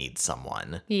and she needs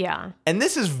someone. Yeah. And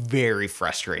this is very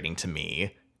frustrating to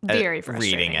me. Very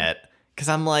frustrating. Reading it. Because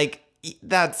I'm like,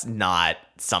 that's not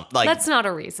something. Like, that's not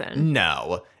a reason.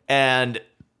 No. And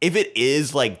if it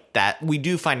is like that, we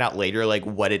do find out later, like,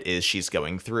 what it is she's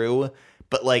going through.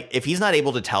 But, like, if he's not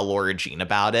able to tell Lara Jean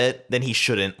about it, then he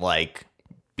shouldn't, like,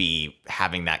 be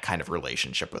having that kind of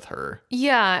relationship with her.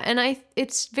 Yeah, and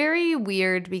it's very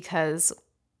weird because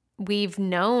we've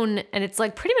known, and it's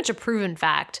like pretty much a proven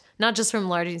fact, not just from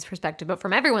Lara Jean's perspective, but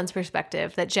from everyone's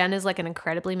perspective, that Jen is like an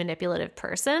incredibly manipulative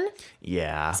person.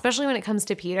 Yeah. Especially when it comes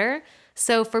to Peter.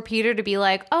 So for Peter to be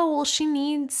like, oh, well, she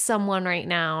needs someone right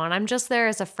now, and I'm just there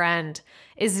as a friend,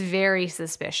 is very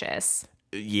suspicious.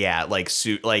 Yeah,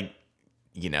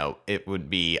 it would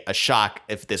be a shock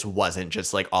if this wasn't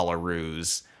just like all a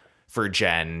ruse for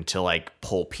Jen to like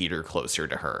pull Peter closer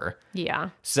to her.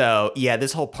 Yeah. So yeah,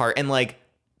 this whole part, and like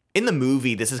in the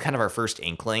movie, this is kind of our first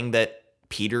inkling that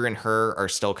Peter and her are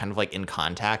still kind of like in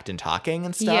contact and talking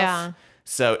and stuff. Yeah.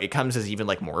 So it comes as even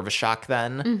like more of a shock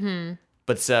then. Mm-hmm.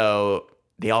 But so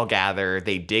they all gather,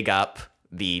 they dig up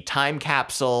the time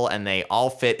capsule, and they all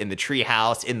fit in the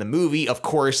treehouse. In the movie, of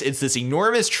course, it's this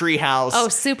enormous treehouse. Oh,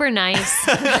 super nice.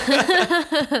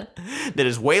 That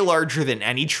is way larger than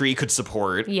any tree could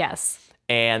support. Yes.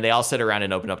 And they all sit around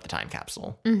and open up the time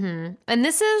capsule. Mm-hmm. And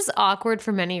this is awkward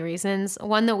for many reasons.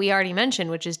 One that we already mentioned,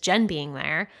 which is Jen being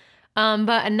there.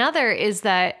 But another is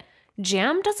that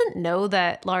Jam doesn't know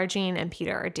that Lara Jean and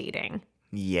Peter are dating.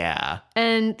 Yeah.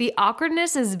 And the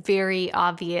awkwardness is very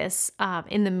obvious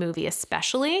in the movie,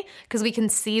 especially because we can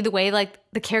see the way like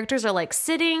the characters are like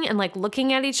sitting and like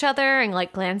looking at each other and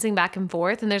like glancing back and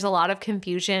forth. And there's a lot of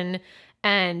confusion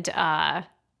and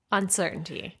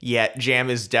uncertainty. Yeah, Jam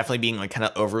is definitely being like kind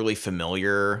of overly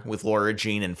familiar with Laura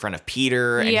Jean in front of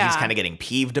Peter, and he's kind of getting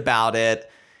peeved about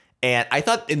it. And I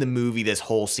thought in the movie this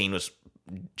whole scene was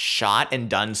shot and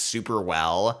done super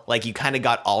well. Like you kind of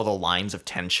got all the lines of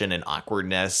tension and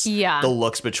awkwardness. Yeah. The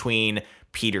looks between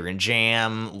Peter and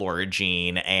Jam, Laura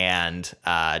Jean and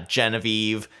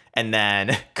Genevieve, and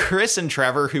then Chris and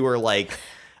Trevor, who are like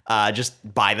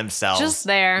just by themselves. Just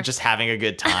there. Just having a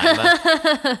good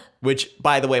time. Which,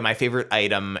 by the way, my favorite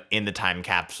item in the time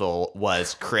capsule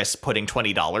was Chris putting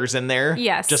 $20 in there.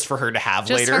 Yes. Just for her to have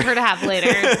Just later. for her to have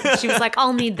later. She was like,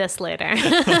 I'll need this later.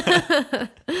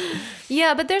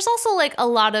 Yeah, but there's also like a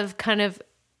lot of kind of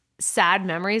sad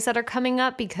memories that are coming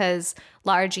up because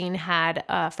Lara Jean had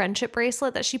a friendship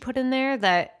bracelet that she put in there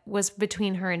that was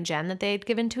between her and Jen that they had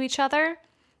given to each other.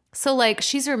 So like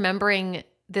she's remembering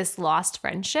this lost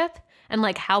friendship and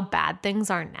like how bad things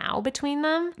are now between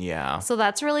them. Yeah. So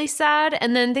that's really sad.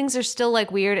 And then things are still like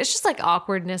weird. It's just like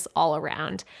awkwardness all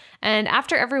around. And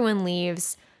after everyone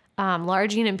leaves, Lara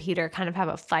Jean and Peter kind of have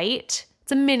a fight.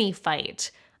 It's a mini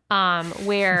fight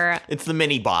where it's the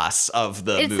mini boss of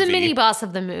the movie. It's the mini boss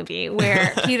of the movie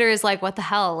where Peter is like, what the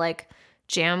hell? Like,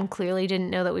 Jam clearly didn't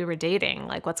know that we were dating.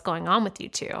 Like, what's going on with you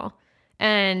two?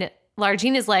 And Lara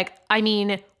Jean is like, I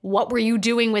mean, what were you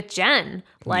doing with Jen?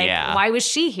 Like, why was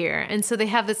she here? And so they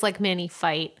have this like mini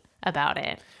fight about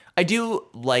it. I do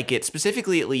like it,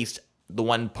 specifically at least the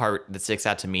one part that sticks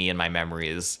out to me in my memory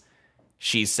is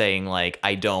she's saying like,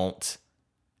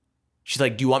 she's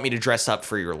like, do you want me to dress up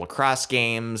for your lacrosse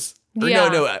games? Or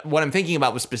no, what I'm thinking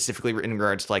about was specifically in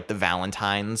regards to like the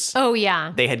Valentines. Oh,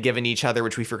 yeah. They had given each other,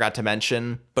 which we forgot to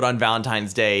mention. But on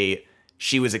Valentine's Day,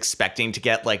 she was expecting to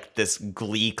get like this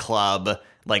Glee Club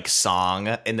like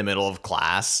song in the middle of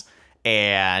class.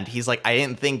 And he's like, I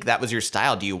didn't think that was your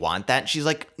style. Do you want that? And she's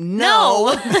like,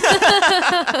 no.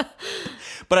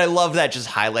 But I love that, just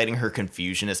highlighting her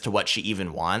confusion as to what she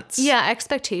even wants. Yeah,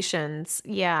 expectations.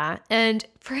 Yeah. And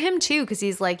for him too, because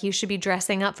he's like, you should be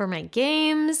dressing up for my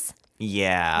games.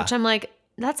 Yeah. Which I'm like,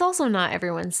 that's also not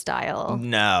everyone's style.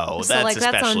 No, so that's like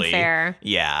that's unfair.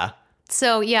 Yeah.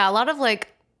 So yeah, a lot of like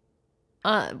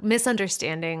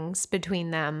misunderstandings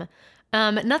between them.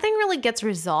 Nothing really gets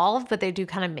resolved, but they do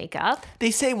kind of make up.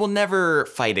 They say we'll never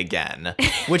fight again,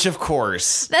 which of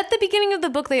course. At the beginning of the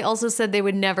book, they also said they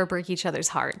would never break each other's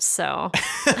hearts. So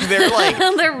they're like,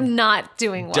 they're not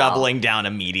doing well. Doubling down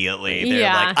immediately.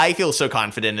 They're like, I feel so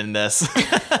confident in this.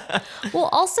 Well,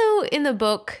 also in the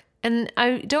book, and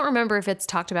I don't remember if it's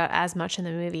talked about as much in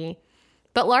the movie,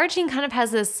 but Lara Jean kind of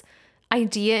has this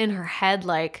idea in her head,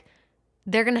 like,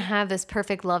 they're going to have this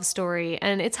perfect love story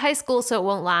and it's high school, so it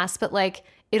won't last, but like,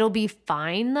 it'll be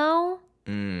fine though.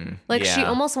 She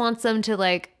almost wants them to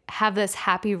like have this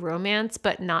happy romance,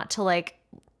 but not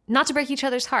to break each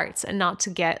other's hearts and not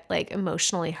to get like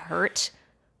emotionally hurt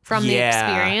from the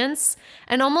experience.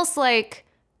 And almost like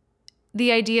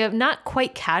the idea of not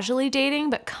quite casually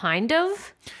dating, but kind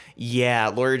of. Yeah.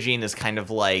 Laura Jean is kind of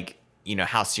like, you know,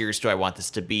 how serious do I want this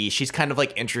to be? She's kind of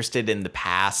like interested in the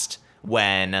past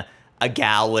when a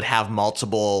gal would have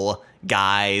multiple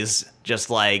guys, just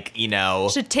like, you know.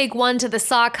 Should take one to the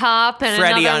sock hop and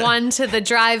another one to the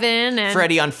drive-in. And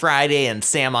Freddie on Friday and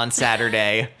Sam on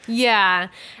Saturday. Yeah.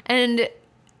 And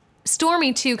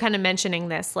Stormy, too, kind of mentioning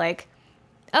this, like,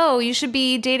 oh, you should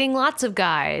be dating lots of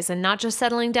guys and not just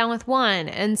settling down with one.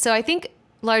 And so I think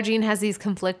Lara Jean has these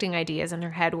conflicting ideas in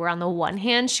her head where on the one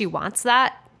hand, she wants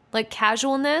that, like,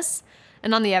 casualness.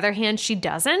 And on the other hand, she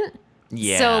doesn't.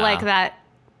 Yeah. So, like, that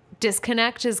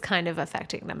disconnect is kind of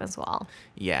affecting them as well.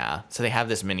 Yeah. So they have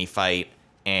this mini fight,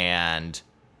 and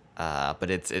but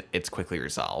it's quickly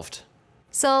resolved.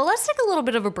 So let's take a little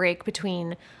bit of a break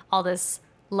between all this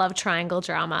love triangle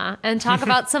drama and talk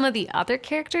about some of the other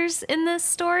characters in this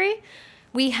story.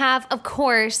 We have, of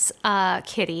course,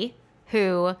 Kitty,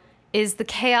 who is the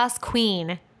chaos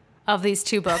queen of these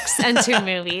two books and two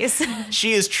movies.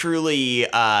 She is truly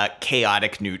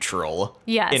chaotic neutral.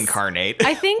 Yes. Incarnate.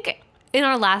 I think in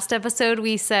our last episode,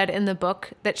 we said in the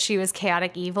book that she was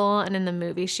chaotic evil, and in the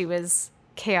movie, she was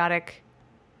chaotic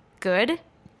good.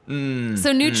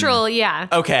 So neutral, yeah.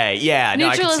 Okay, yeah. No,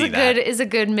 Neutral I can see that. is a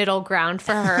good middle ground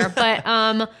for her.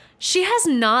 But She has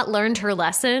not learned her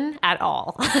lesson at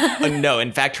all. No,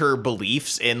 in fact, her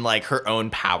beliefs in like her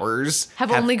own powers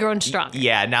have only grown stronger.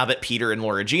 Yeah, now that Peter and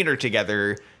Laura Jean are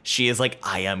together, she is like,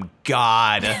 I am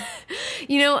God.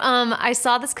 I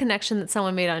saw this connection that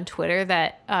someone made on Twitter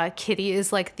that Kitty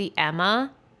is like the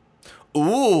Emma.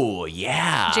 Ooh,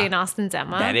 yeah. Jane Austen's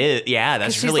Emma. That is, yeah,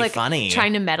 that's she's really like funny.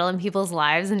 Trying to meddle in people's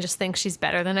lives and just thinks she's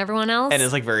better than everyone else. And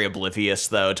is like very oblivious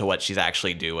though to what she's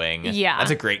actually doing. Yeah.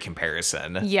 That's a great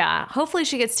comparison. Yeah. Hopefully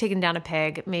she gets taken down a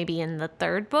peg maybe in the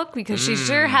third book because she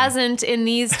sure hasn't in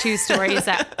these two stories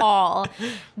at all.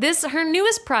 Her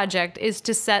newest project is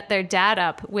to set their dad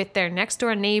up with their next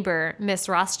door neighbor, Miss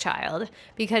Rothschild,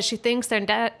 because she thinks their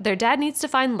dad needs to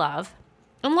find love.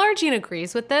 And Laura Jean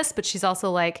agrees with this, but she's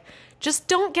also like, just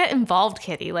don't get involved,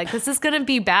 Kitty. Like, this is going to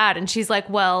be bad. And she's like,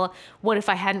 well, what if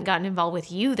I hadn't gotten involved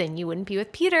with you? Then you wouldn't be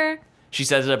with Peter. She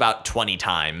says it about 20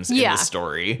 times in the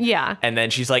story. Yeah. And then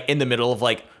she's like in the middle of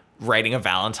like writing a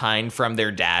Valentine from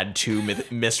their dad to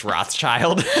Miss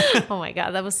Rothschild. Oh my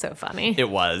God, that was so funny. It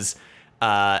was.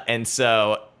 And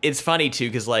so it's funny too,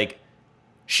 because like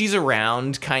she's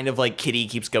around, kind of like Kitty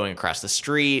keeps going across the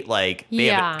street. Like,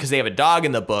 because they have a dog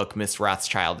in the book. Miss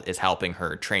Rothschild is helping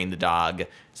her train the dog.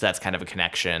 So that's kind of a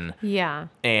connection. Yeah.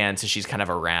 And so she's kind of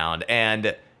around.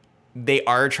 And they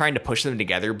are trying to push them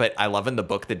together. But I love in the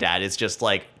book, the dad is just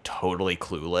like totally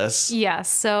clueless. Yeah,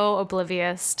 so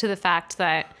oblivious to the fact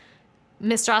that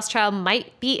Miss Rothschild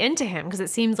might be into him because it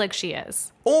seems like she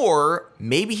is. Or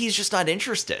maybe he's just not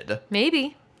interested.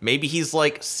 Maybe he's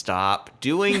like, stop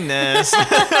doing this.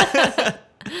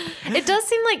 It does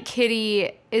seem like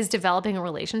Kitty is developing a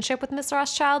relationship with Miss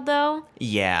Rothschild, though.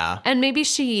 Yeah. And maybe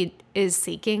she is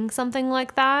seeking something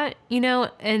like that,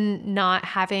 and not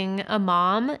having a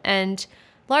mom. And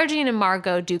Laura Jean and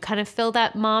Margot do kind of fill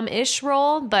that mom-ish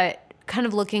role, but kind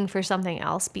of looking for something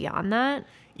else beyond that.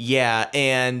 Yeah,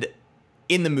 and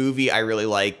in the movie, I really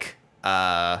like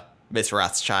Miss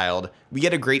Rothschild. We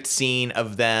get a great scene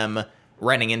of them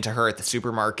running into her at the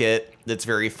supermarket. That's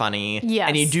very funny. Yes.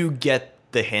 And you do get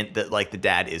the hint that like the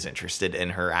dad is interested in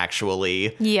her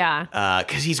actually. Yeah.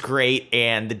 Because he's great,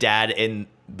 and the dad in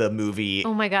the movie.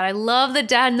 Oh my God, I love the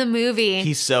dad in the movie.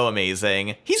 He's so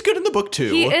amazing. He's good in the book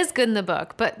too. He is good in the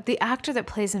book, but the actor that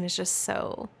plays him is just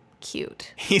so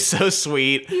cute. He's so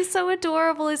sweet. He's so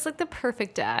adorable. He's like the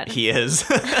perfect dad. He is.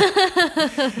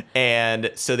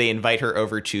 And so they invite her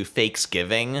over to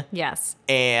Fakesgiving. Yes.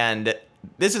 And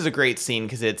this is a great scene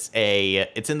because it's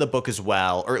in the book as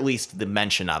well, or at least the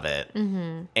mention of it.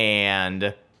 Mm-hmm.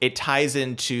 And it ties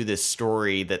into this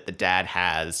story that the dad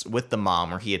has with the mom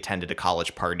where he attended a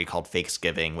college party called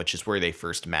Fakesgiving, which is where they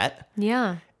first met.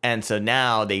 Yeah. And so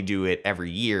now they do it every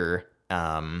year,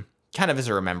 kind of as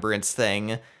a remembrance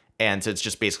thing. And so it's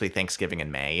just basically Thanksgiving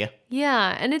in May.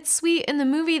 Yeah, and it's sweet. In the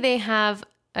movie, they have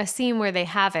a scene where they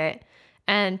have it,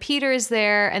 and Peter is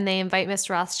there, and they invite Miss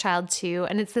Rothschild too.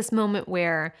 And it's this moment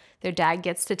where their dad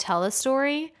gets to tell the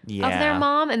story of their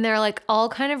mom, and they're like all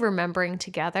kind of remembering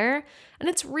together. And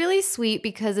it's really sweet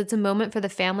because it's a moment for the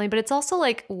family, but it's also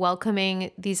like welcoming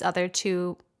these other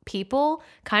two people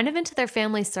kind of into their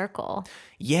family circle.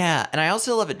 Yeah, and I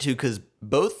also love it too because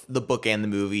both the book and the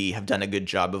movie have done a good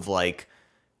job of like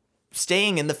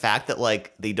staying in the fact that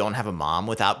like they don't have a mom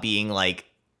without being like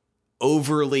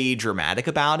overly dramatic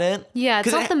about it. Yeah,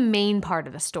 it's not the main part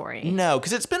of the story. No,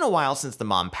 because it's been a while since the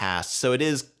mom passed, so it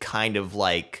is kind of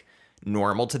like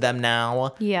normal to them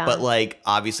now. Yeah. But like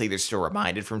obviously they're still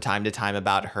reminded from time to time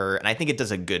about her, and I think it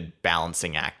does a good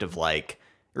balancing act of like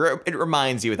it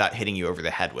reminds you without hitting you over the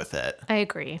head with it. I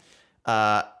agree.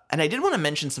 And I did want to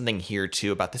mention something here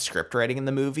too about the script writing in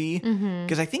the movie,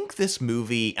 because I think this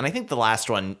movie, and I think the last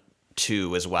one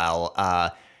too as well,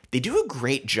 they do a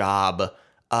great job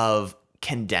of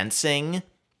condensing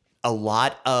a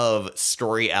lot of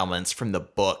story elements from the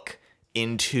book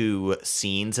into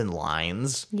scenes and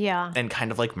lines. Yeah. And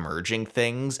kind of like merging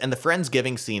things. And the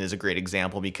Friendsgiving scene is a great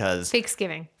example because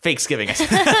Fakesgiving.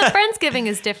 Friendsgiving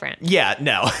is different. Yeah,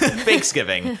 no.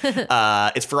 Fakesgiving.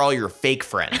 It's for all your fake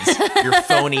friends, your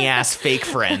phony ass fake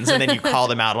friends, and then you call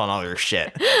them out on all their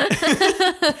shit.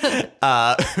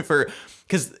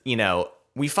 Because,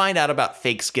 we find out about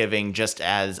Fakesgiving just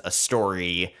as a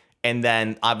story, and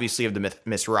then obviously of the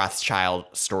Miss Rothschild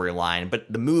storyline, but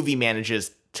the movie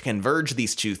manages to converge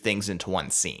these two things into one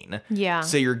scene. Yeah.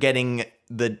 So you're getting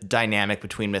the dynamic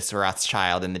between Miss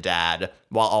Rothschild and the dad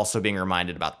while also being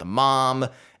reminded about the mom,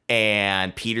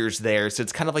 and Peter's there. So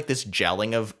it's kind of like this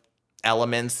gelling of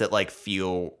elements that like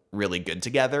feel really good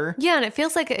together. Yeah, and it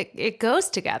feels like it goes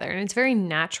together, and it's very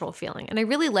natural feeling. And I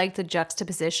really like the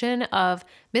juxtaposition of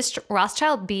Miss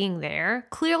Rothschild being there,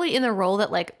 clearly in the role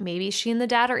that like maybe she and the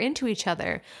dad are into each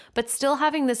other, but still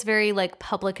having this very like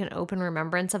public and open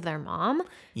remembrance of their mom.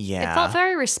 Yeah. It felt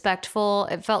very respectful.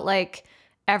 It felt like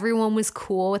everyone was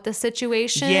cool with the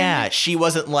situation. Yeah, she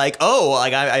wasn't like, oh,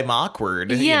 like I'm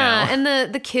awkward. Yeah, you know?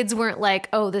 and the kids weren't like,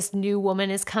 oh, this new woman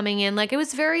is coming in. Like it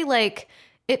was very like,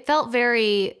 it felt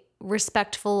very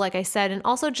respectful, like I said, and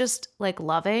also just like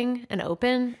loving and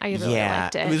open. I really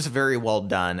liked it. It was very well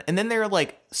done. And then there are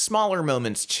like smaller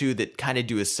moments too that kind of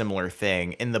do a similar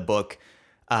thing. In the book,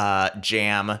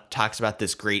 Jam talks about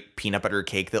this great peanut butter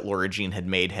cake that Laura Jean had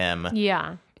made him.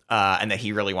 Yeah. And that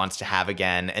he really wants to have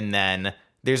again. And then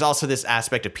there's also this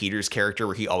aspect of Peter's character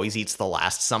where he always eats the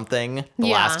last something, the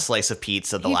last slice of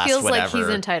pizza, the last whatever. He feels like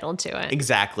he's entitled to it.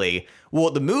 Exactly.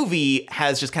 Well, the movie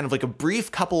has just kind of like a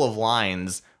brief couple of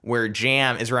lines where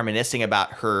Jam is reminiscing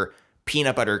about her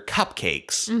peanut butter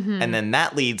cupcakes. Mm-hmm. And then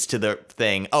that leads to the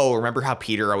thing, oh, remember how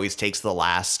Peter always takes the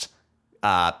last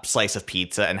slice of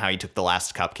pizza and how he took the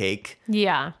last cupcake?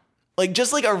 Yeah. Like,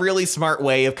 just like a really smart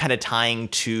way of kind of tying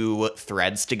two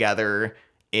threads together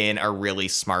in a really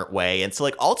smart way. And so,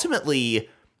 like, ultimately,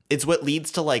 it's what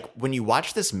leads to, like, when you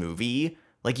watch this movie,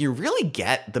 like, you really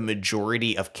get the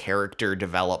majority of character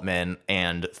development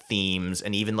and themes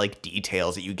and even, like,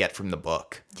 details that you get from the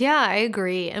book. Yeah, I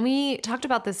agree. And we talked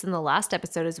about this in the last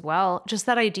episode as well. Just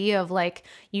that idea of like,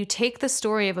 you take the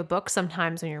story of a book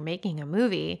sometimes when you're making a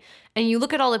movie and you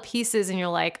look at all the pieces and you're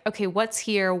like, okay, what's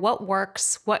here? What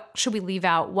works? What should we leave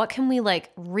out? What can we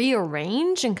like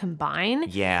rearrange and combine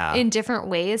in different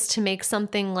ways to make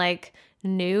something like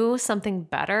new, something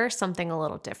better, something a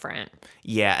little different?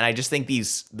 Yeah, and I just think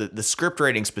the script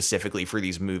writing specifically for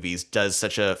these movies does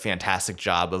such a fantastic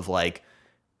job of like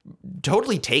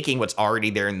totally taking what's already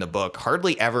there in the book,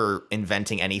 hardly ever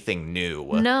inventing anything new.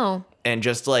 No. And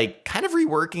just like kind of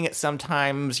reworking it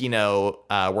sometimes, you know,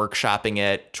 workshopping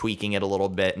it, tweaking it a little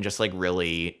bit, and just like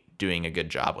really doing a good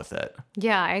job with it.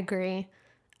 Yeah, I agree.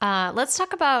 Let's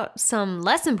talk about some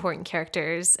less important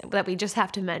characters that we just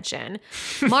have to mention.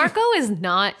 Marco is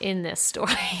not in this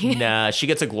story. Nah, she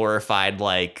gets a glorified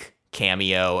like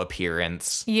cameo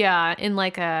appearance. Yeah, in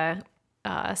like a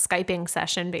Skyping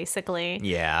session, basically.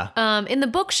 Yeah. In the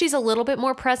book, she's a little bit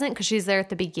more present because she's there at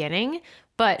the beginning,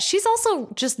 but she's also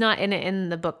just not in it in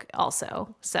the book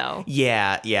also. So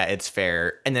yeah, it's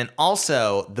fair. And then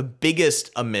also the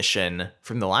biggest omission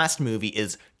from the last movie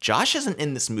is Josh isn't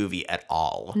in this movie at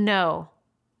all. No,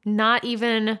 not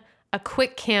even a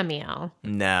quick cameo.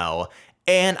 No.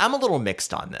 And I'm a little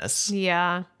mixed on this.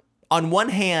 Yeah. On one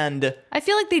hand, I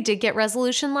feel like they did get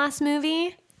resolution last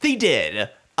movie. They did.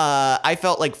 I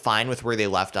felt like fine with where they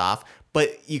left off,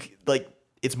 but you like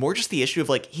it's more just the issue of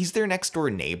like he's their next door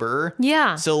neighbor.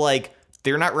 Yeah. So like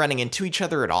they're not running into each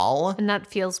other at all. And that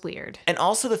feels weird. And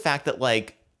also the fact that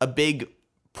like a big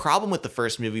problem with the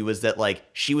first movie was that like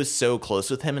she was so close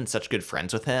with him and such good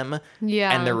friends with him.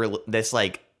 Yeah. And this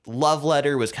like love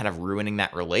letter was kind of ruining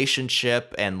that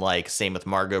relationship, and like same with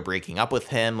Margot breaking up with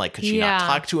him. Like, could she not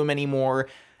talk to him anymore?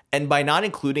 And by not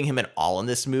including him at all in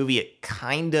this movie, it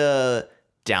kind of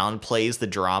downplays the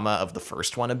drama of the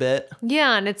first one a bit.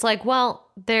 Yeah, and it's like, well,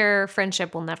 their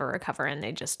friendship will never recover and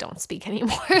they just don't speak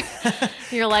anymore.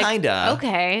 You're like, kinda.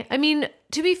 Okay. I mean,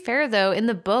 to be fair though, in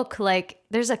the book, like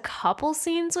there's a couple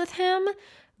scenes with him,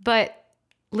 but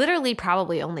literally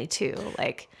probably only two.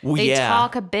 Like they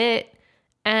talk a bit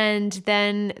and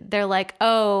then they're like,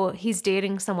 oh, he's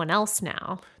dating someone else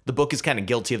now. The book is kind of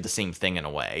guilty of the same thing in a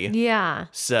way. Yeah.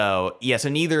 So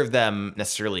neither of them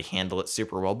necessarily handle it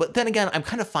super well. But then again, I'm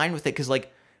kind of fine with it because,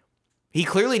 like, he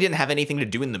clearly didn't have anything to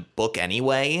do in the book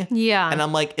anyway. Yeah. And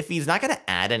I'm like, if he's not going to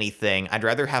add anything, I'd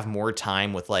rather have more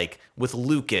time with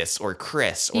Lucas or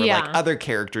Chris or like other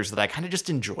characters that I kind of just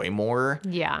enjoy more.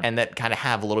 Yeah. And that kind of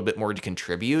have a little bit more to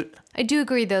contribute. I do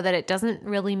agree, though, that it doesn't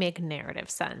really make narrative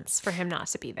sense for him not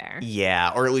to be there.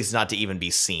 Yeah. Or at least not to even be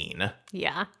seen.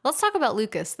 Yeah. Let's talk about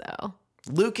Lucas, though.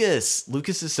 Lucas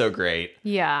is so great.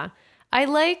 Yeah.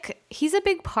 He's a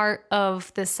big part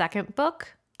of the second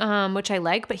book. Which I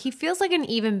like, but he feels like an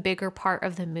even bigger part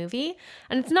of the movie.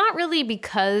 And it's not really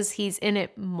because he's in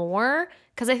it more,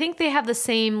 because I think they have the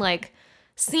same like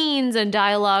scenes and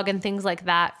dialogue and things like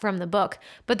that from the book,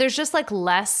 but there's just like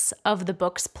less of the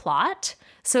book's plot.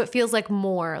 So it feels like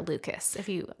more Lucas, if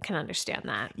you can understand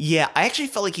that. Yeah, I actually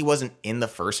felt like he wasn't in the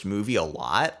first movie a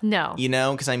lot. No. You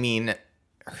know, because I mean,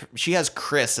 she has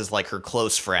Chris as like her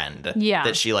close friend. Yeah.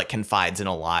 That she like confides in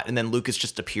a lot. And then Lucas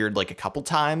just appeared like a couple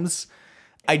times.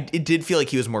 it did feel like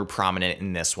he was more prominent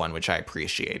in this one, which I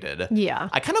appreciated. Yeah.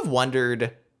 I kind of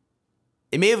wondered,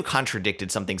 it may have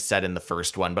contradicted something said in the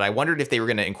first one, but I wondered if they were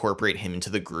going to incorporate him into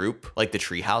the group, like the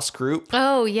Treehouse group.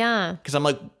 Oh, yeah. Because I'm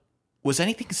like, was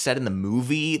anything said in the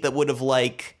movie that would have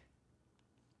like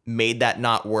made that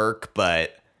not work?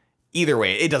 But either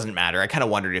way, it doesn't matter. I kind of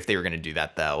wondered if they were going to do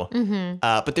that though.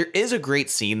 But there is a great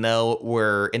scene though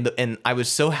where and I was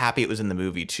so happy it was in the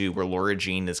movie too, where Laura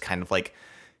Jean is kind of like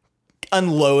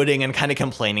unloading and kind of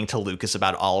complaining to Lucas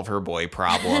about all of her boy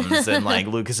problems, and like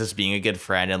Lucas is being a good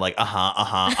friend and like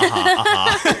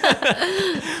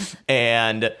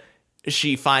and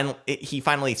he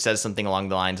finally says something along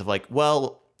the lines of like,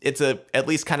 well, it's at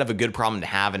least kind of a good problem to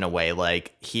have in a way.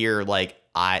 Like here, like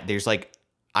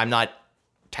I'm not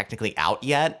technically out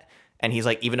yet. And he's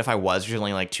like, even if I was, there's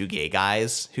only like 2 gay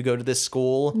guys who go to this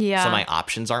school. Yeah. So my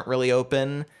options aren't really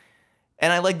open.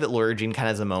 And I like that Laura Jean kind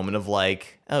of has a moment of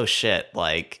like, oh shit,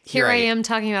 like Here I am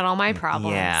talking about all my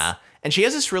problems. Yeah. And she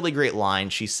has this really great line.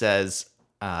 She says,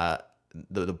 the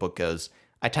book goes,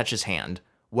 I touch his hand.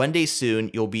 One day soon,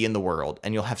 you'll be in the world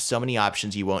and you'll have so many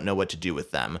options you won't know what to do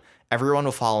with them. Everyone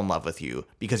will fall in love with you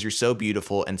because you're so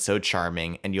beautiful and so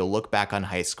charming, and you'll look back on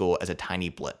high school as a tiny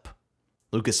blip.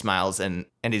 Lucas smiles and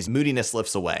his moodiness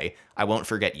lifts away. I won't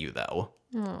forget you, though.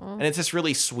 Aww. And it's this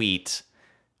really sweet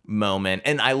moment.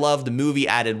 And I love the movie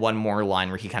added one more line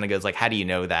where he kind of goes like, how do you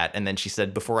know that? And then she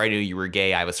said, before I knew you were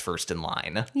gay, I was first in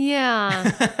line.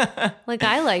 Yeah. Like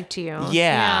I liked you.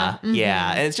 Yeah. Mm-hmm.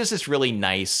 Yeah. And it's just this really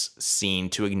nice scene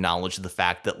to acknowledge the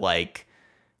fact that like,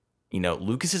 you know,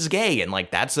 Lucas is gay, and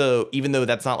like even though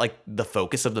that's not like the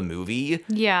focus of the movie,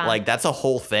 Yeah. like that's a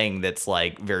whole thing that's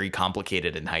like very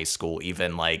complicated in high school,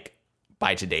 even like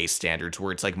by today's standards,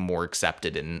 where it's like more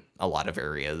accepted in a lot of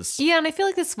areas. Yeah, and I feel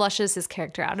like this flushes his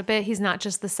character out a bit. He's not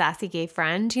just the sassy gay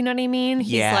friend, you know what I mean?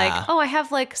 He's Yeah. like, oh, I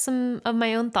have like some of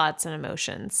my own thoughts and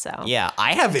emotions. So Yeah,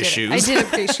 I have issues. I did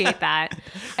appreciate that.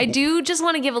 I do just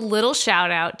want to give a little shout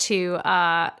out to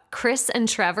Chris and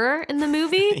Trevor in the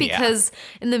movie, because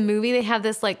in the movie they have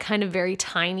this like kind of very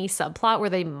tiny subplot where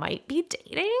they might be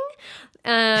dating.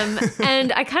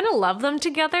 And I kind of love them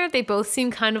together. They both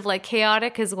seem kind of like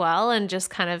chaotic as well and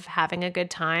just kind of having a good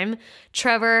time.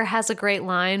 Trevor has a great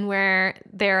line where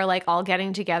they're like all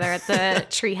getting together at the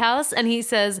treehouse, and he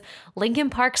says,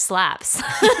 Linkin Park slaps.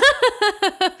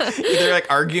 They're like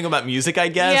arguing about music, I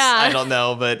guess. Yeah. I don't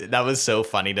know, but that was so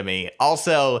funny to me.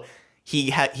 Also,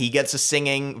 he gets a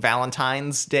singing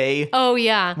Valentine's Day. Oh,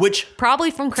 yeah. Which probably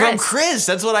from Chris. From Chris.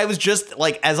 That's what I was just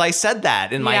like, as I said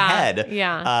that in my head.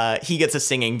 Yeah. He gets a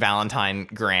singing Valentine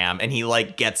gram, and he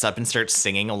like gets up and starts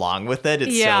singing along with it.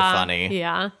 It's so funny.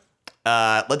 Yeah.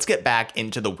 Let's get back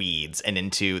into the weeds and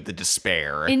into the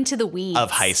despair Into the weeds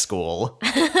of high school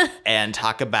and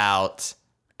talk about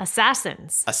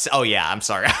assassins. Oh yeah, I'm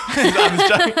sorry.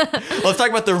 Let's talk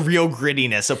about the real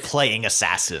grittiness of playing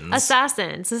Assassins.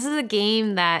 Assassins. This is a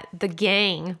game that the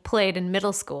gang played in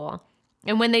middle school.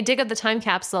 And when they dig up the time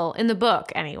capsule, in the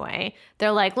book anyway,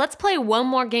 they're like, let's play one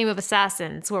more game of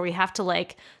Assassins where we have to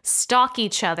like stalk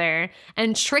each other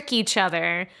and trick each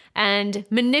other and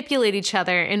manipulate each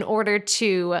other in order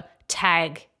to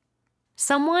tag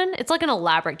someone. It's like an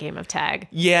elaborate game of tag.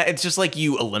 Yeah, it's just like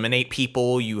you eliminate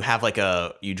people. You have like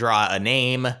you draw a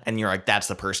name and you're like, that's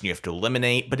the person you have to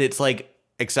eliminate. But it's like,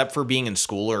 except for being in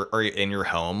school or in your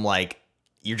home, like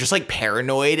you're just like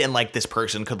paranoid and like this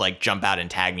person could like jump out and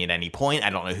tag me at any point.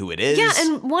 I don't know who it is. Yeah,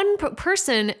 and one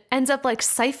person ends up like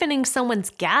siphoning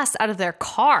someone's gas out of their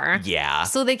car. Yeah.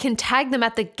 So they can tag them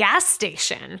at the gas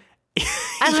station.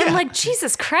 And I'm like,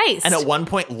 Jesus Christ. And at one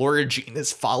point, Laura Jean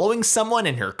is following someone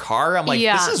in her car. I'm like,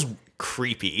 this is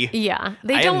creepy. Yeah.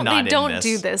 They don't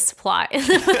do this plot in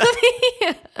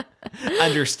the movie.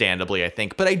 Understandably, I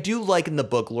think. But I do like in the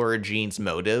book Laura Jean's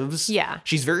motives. Yeah.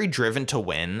 She's very driven to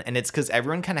win. And it's because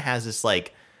everyone kind of has this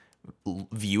like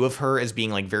view of her as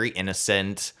being like very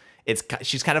innocent.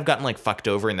 She's kind of gotten like fucked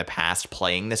over in the past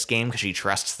playing this game because she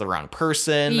trusts the wrong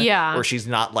person. Yeah. Or she's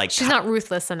not like... She's not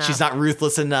ruthless enough. She's not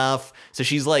ruthless enough. So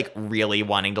she's like really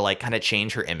wanting to like kind of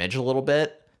change her image a little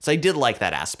bit. So I did like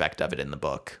that aspect of it in the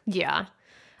book. Yeah.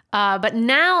 But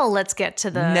now let's get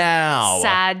to the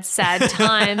sad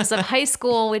times of high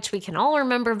school, which we can all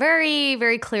remember very,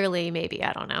 very clearly. Maybe,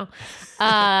 I don't know.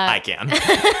 I can.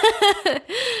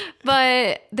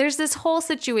 But there's this whole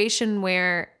situation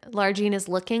where Lara Jean is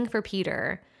looking for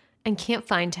Peter and can't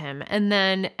find him, and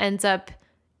then ends up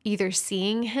either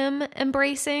seeing him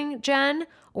embracing Jen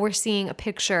or seeing a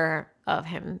picture of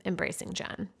him embracing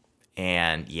Jen.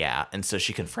 And so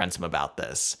she confronts him about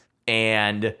this.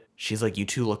 And she's like, you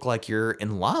two look like you're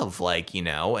in love, like,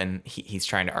 and he's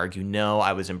trying to argue, no,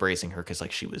 I was embracing her because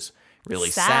like she was really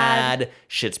sad.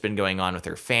 Shit's been going on with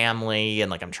her family,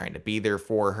 and like I'm trying to be there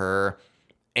for her.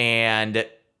 And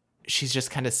she's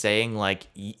just kind of saying like,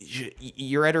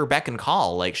 you're at her beck and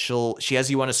call. Like she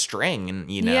has you on a string, and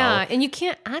Yeah, and you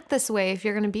can't act this way if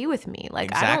you're going to be with me.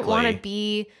 Like, exactly. I don't want to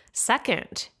be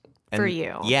second for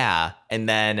you. Yeah, and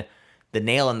then the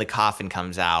nail in the coffin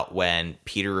comes out when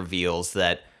Peter reveals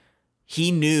that he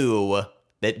knew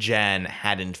that Jen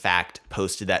had in fact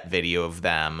posted that video of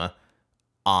them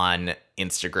on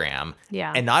Instagram.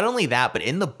 Yeah. And not only that, but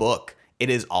in the book, it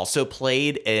is also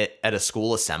played at a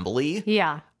school assembly.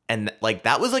 Yeah. And like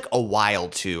that was like a while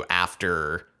too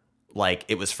after like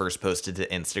it was first posted to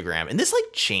Instagram. And this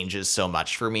like changes so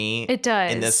much for me. It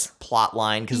does. In this plot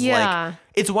line. Because like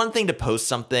it's one thing to post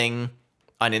something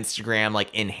on Instagram like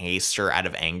in haste or out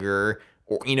of anger,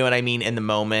 or you know what I mean, in the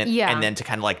moment. Yeah. And then to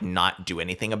kind of like not do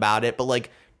anything about it. But like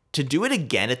to do it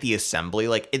again at the assembly,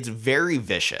 like it's very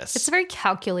vicious. It's very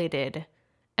calculated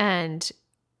and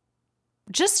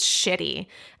just shitty.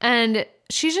 And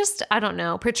she's just, I don't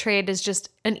know, portrayed as just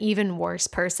an even worse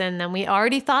person than we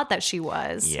already thought that she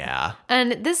was. Yeah.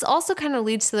 And this also kind of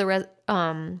leads to the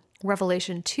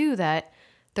revelation too, that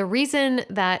the reason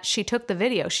that she took the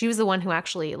video, she was the one who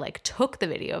actually like took the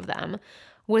video of them,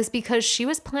 was because she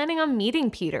was planning on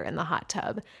meeting Peter in the hot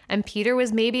tub, and Peter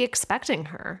was maybe expecting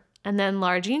her. And then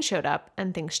Lara Jean showed up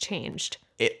and things changed.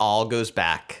 It all goes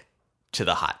back to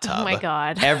the hot tub. Oh my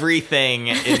God. Everything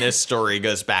in this story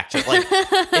goes back to like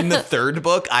in the third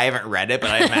book. I haven't read it, but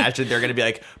I imagine they're going to be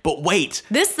like, but wait.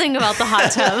 This thing about the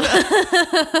hot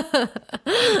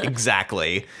tub.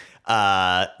 Exactly.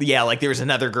 Yeah, like there was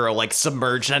another girl like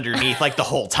submerged underneath like the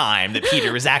whole time that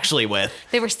Peter was actually with.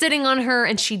 They were sitting on her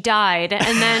and she died.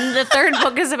 And then the third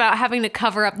book is about having to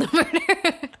cover up the murder.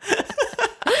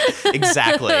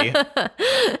 Exactly.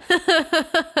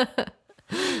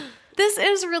 This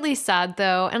is really sad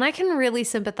though, and I can really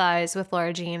sympathize with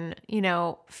Lara Jean,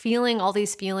 feeling all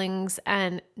these feelings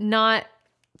and not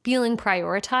feeling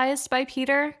prioritized by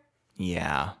Peter.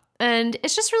 Yeah. And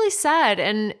it's just really sad,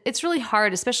 and it's really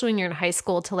hard, especially when you're in high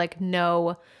school, to like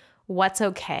know what's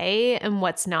okay and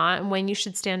what's not, and when you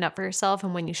should stand up for yourself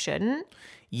and when you shouldn't.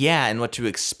 Yeah, and what to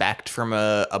expect from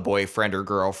a boyfriend or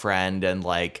girlfriend, and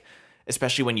like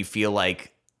especially when you feel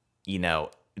like,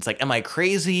 it's like, am I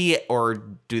crazy or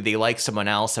do they like someone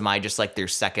else? Am I just like their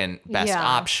second best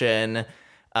option? And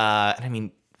I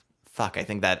mean, fuck, I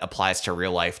think that applies to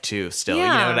real life too still.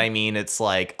 Yeah. You know what I mean? It's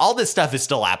like all this stuff is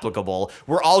still applicable.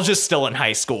 We're all just still in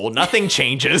high school. Nothing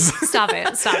changes. Stop it.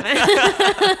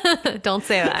 Don't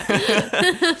say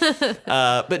that.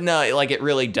 But no, like it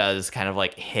really does kind of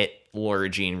like hit Lara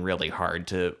Jean really hard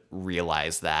to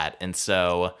realize that. And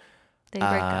so they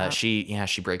break up.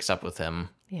 She breaks up with him.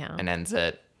 Yeah. And ends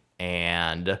it.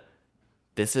 And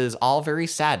this is all very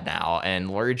sad now.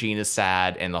 And Lara Jean is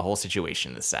sad, and the whole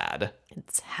situation is sad.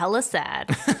 It's hella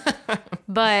sad.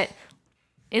 But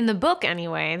in the book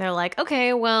anyway, they're like,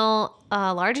 okay, well,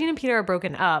 Lara Jean and Peter are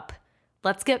broken up.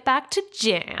 Let's get back to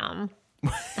jam.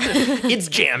 It's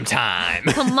jam time.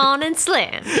 Come on and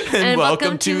slam. And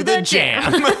welcome to the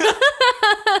jam.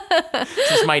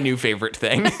 This is my new favorite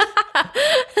thing.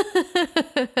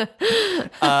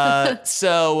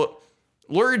 So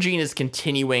Lara Jean is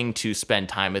continuing to spend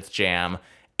time with Jam,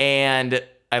 and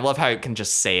I love how it can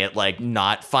just say it like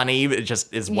not funny, but it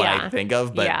just is what I think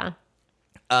of. But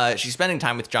she's spending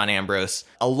time with John Ambrose,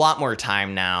 a lot more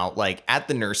time now, like at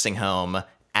the nursing home,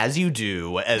 as you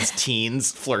do as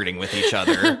teens flirting with each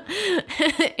other.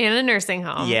 In a nursing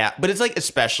home. Yeah, but it's like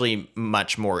especially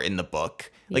much more in the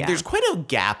book. Like there's quite a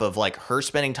gap of like her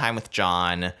spending time with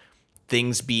John,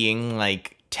 things being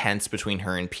like tense between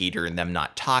her and Peter and them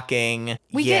not talking.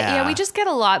 We just get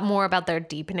a lot more about their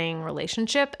deepening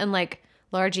relationship and like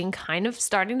Lara Jean kind of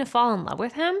starting to fall in love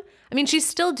with him. I mean, she's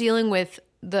still dealing with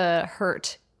the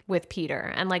hurt with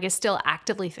Peter and like is still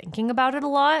actively thinking about it a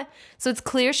lot. So it's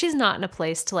clear she's not in a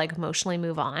place to like emotionally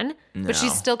move on, but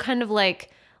she's still kind of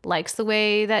like likes the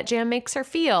way that Jam makes her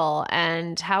feel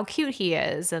and how cute he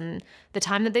is and the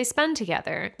time that they spend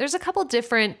together. There's a couple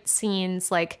different scenes,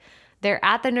 like they're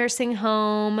at the nursing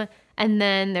home and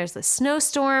then there's a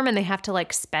snowstorm and they have to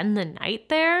like spend the night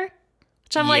there.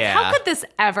 Which I'm like, how could this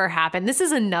ever happen? This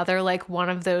is another like one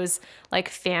of those like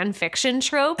fan fiction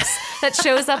tropes that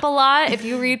shows up a lot. If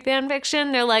you read fan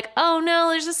fiction, they're like, oh no,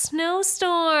 there's a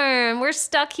snowstorm. We're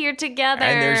stuck here together.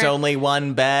 And there's only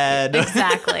one bed.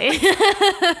 Exactly.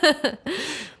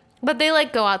 But they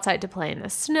like go outside to play in the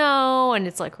snow and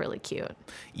it's like really cute.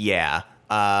 Yeah.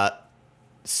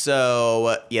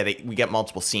 So yeah, we get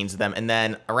multiple scenes of them, and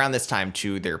then around this time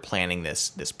too, they're planning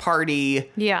this party.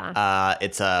 Yeah.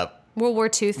 It's a World War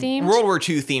II themed? World War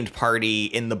II themed party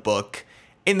in the book.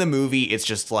 In the movie, it's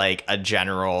just like a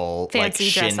general fancy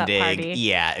like dress-up shindig. party.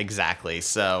 Yeah, exactly.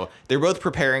 So they're both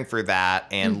preparing for that,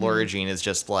 and Laura Jean is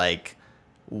just like,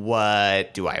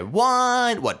 what do I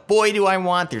want? What boy do I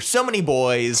want? There's so many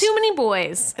boys. Too many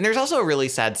boys. And there's also a really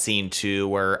sad scene too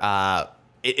where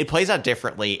it plays out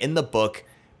differently. In the book,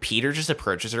 Peter just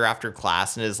approaches her after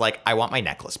class and is like, I want my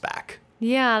necklace back.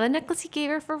 Yeah, the necklace he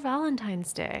gave her for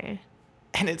Valentine's Day.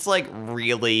 And it's like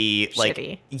really like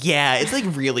Shitty. yeah, it's like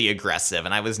really aggressive,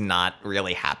 and I was not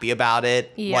really happy about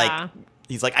it. Yeah. Like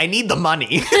he's like, I need the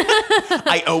money.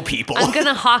 I owe people. I'm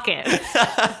gonna hawk it.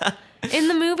 In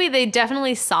the movie, they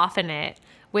definitely soften it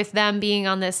with them being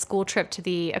on this school trip to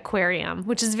the aquarium,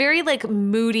 which is very like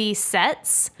moody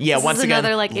sets. Yeah, this once is again,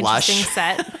 another like lush. interesting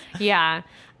set. Yeah.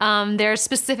 They're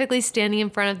specifically standing in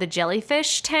front of the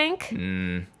jellyfish tank.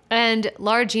 And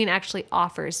Lara Jean actually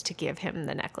offers to give him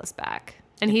the necklace back.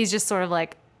 And he's just sort of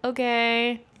like,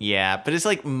 okay. Yeah, but it's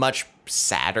like much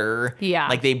sadder. Yeah.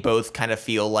 Like they both kind of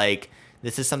feel like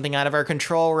this is something out of our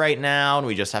control right now, and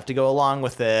we just have to go along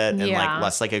with it, and Yeah. like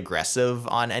less like aggressive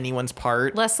on anyone's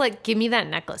part. Less like, give me that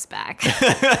necklace back.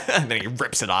 And then he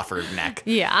rips it off her neck.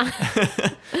 Yeah.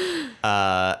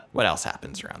 What else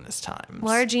happens around this time?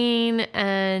 Lara Jean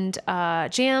and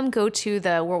Jam go to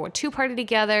the World War II party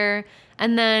together,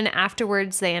 and then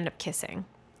afterwards they end up kissing.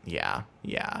 Yeah,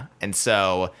 yeah. And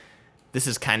so this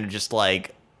is kind of just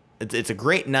like, it's a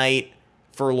great night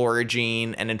for Lara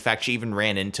Jean. And in fact, she even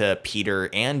ran into Peter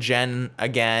and Jen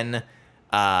again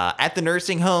at the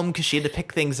nursing home because she had to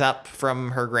pick things up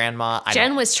from her grandma.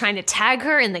 Jen was trying to tag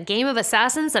her in the game of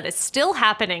assassins that is still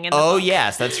happening in the Oh, book.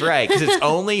 yes, that's right. Because it's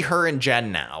only her and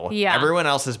Jen now. Yeah. Everyone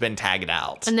else has been tagged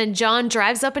out. And then John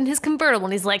drives up in his convertible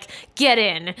and he's like, get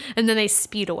in. And then they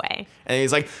speed away. And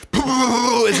he's like,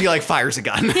 as he like fires a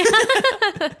gun.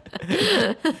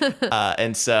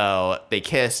 And so they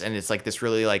kiss, and it's like this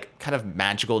really like kind of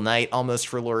magical night almost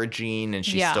for Lara Jean, and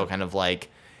she's Yeah. still kind of like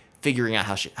figuring out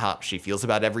how she feels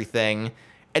about everything.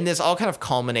 And this all kind of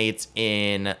culminates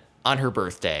on her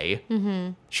birthday.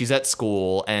 Mm-hmm. She's at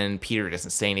school, and Peter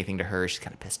doesn't say anything to her. She's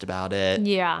kind of pissed about it.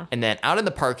 Yeah. And then out in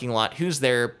the parking lot, who's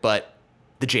there but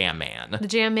the Jam Man? The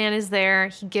Jam Man is there.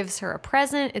 He gives her a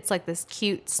present. It's like this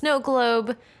cute snow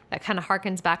globe that kind of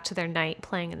harkens back to their night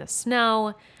playing in the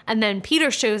snow. And then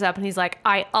Peter shows up and he's like,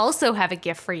 I also have a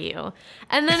gift for you.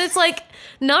 And then it's like,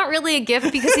 not really a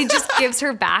gift because he just gives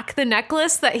her back the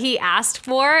necklace that he asked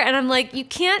for. And I'm like, you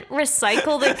can't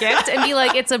recycle the gift and be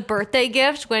like, it's a birthday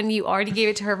gift when you already gave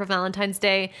it to her for Valentine's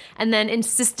Day and then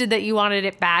insisted that you wanted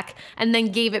it back and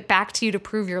then gave it back to you to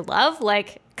prove your love.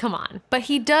 Like, come on. But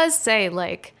he does say,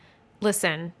 like,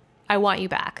 listen, I want you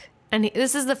back. And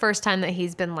this is the first time that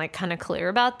he's been like kind of clear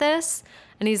about this.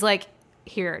 And he's like,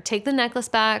 here, take the necklace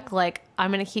back. Like,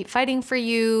 I'm going to keep fighting for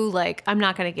you. Like, I'm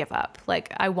not going to give up.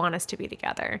 Like, I want us to be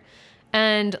together.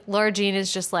 And Lara Jean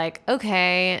is just like,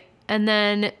 okay. And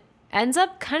then ends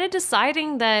up kind of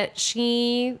deciding that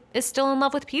she is still in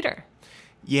love with Peter.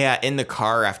 Yeah, in the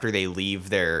car after they leave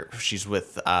there, she's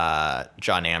with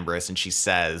John Ambrose, and she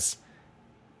says,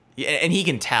 and he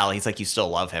can tell, he's like, you still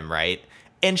love him, right?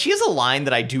 And she has a line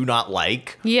that I do not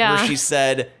like. Yeah. Where she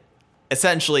said,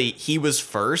 essentially, he was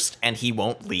first and he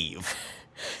won't leave.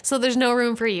 So there's no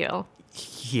room for you.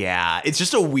 Yeah, it's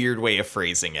just a weird way of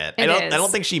phrasing it. I is.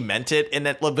 don't think she meant it in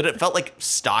that, but it felt like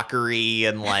stalkery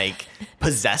and like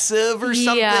possessive or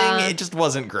something. Yeah. It just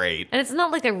wasn't great. And it's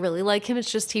not like I really like him.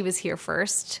 It's just he was here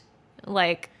first.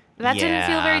 Like, that didn't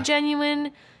feel Yeah. very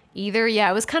genuine either. Yeah,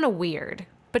 it was kind of weird.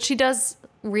 But she does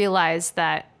realize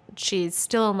that she's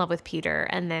still in love with Peter.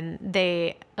 And then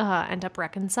they end up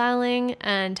reconciling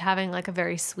and having like a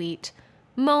very sweet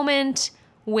moment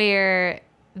where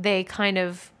they kind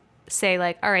of say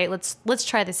like, all right, let's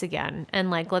try this again. And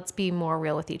like, let's be more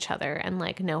real with each other and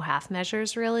like no half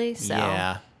measures really. So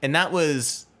Yeah. And that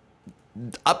was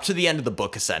up to the end of the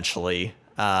book, essentially.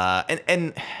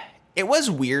 And it was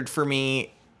weird for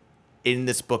me in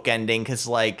this book ending because,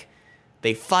 like,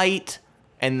 they fight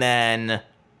and then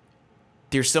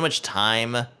there's so much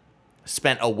time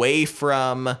spent away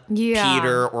from Yeah.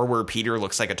 Peter, or where Peter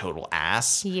looks like a total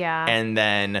ass. Yeah. And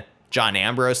then John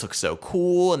Ambrose looks so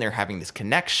cool and they're having this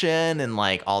connection and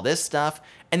like all this stuff.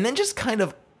 And then just kind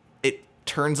of it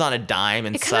turns on a dime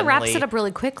and it kind of suddenly wraps it up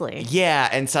really quickly. yeah,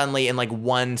 and suddenly in like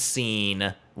one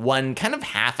scene, one kind of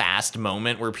half-assed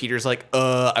moment where Peter's like,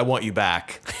 I want you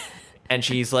back. And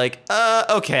she's like,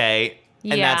 okay.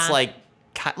 And Yeah. that's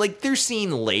like their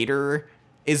scene later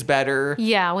is better.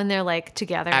 Yeah, when they're like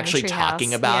together Actually in the talking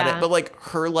treehouse. about Yeah. it. But like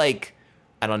her like,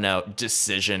 I don't know,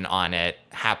 decision on it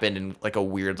happened in like a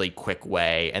weirdly quick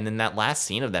way. And then that last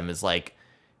scene of them is like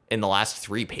in the last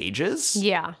 3 pages.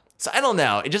 Yeah. So I don't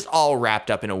know. It just all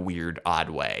wrapped up in a weird, odd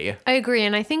way. I agree.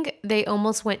 And I think they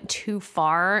almost went too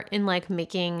far in like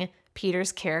making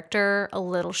Peter's character a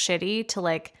little shitty to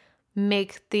like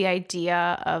make the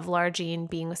idea of Lara Jean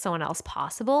being with someone else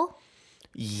possible.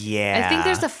 Yeah. I think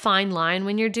there's a fine line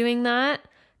when you're doing that.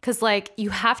 Cause like you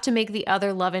have to make the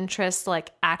other love interest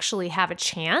like actually have a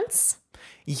chance.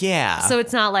 Yeah. So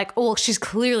it's not like, oh, well, she's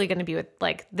clearly going to be with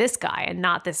like this guy and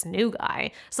not this new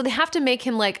guy. So they have to make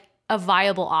him like a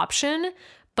viable option,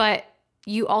 but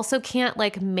you also can't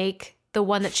like make the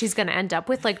one that she's going to end up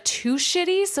with like too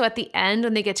shitty. So at the end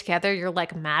when they get together, you're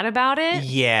like mad about it.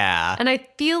 Yeah. And I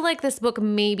feel like this book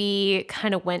maybe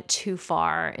kind of went too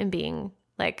far in being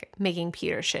like making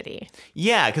Peter shitty.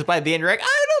 Yeah, because by the end, you're like,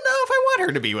 I don't know if I want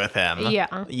her to be with him.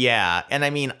 Yeah. Yeah. And I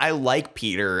mean, I like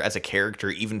Peter as a character,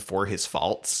 even for his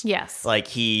faults. Yes. Like,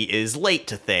 he is late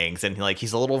to things and like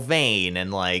he's a little vain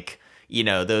and like, you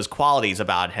know, those qualities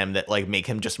about him that like make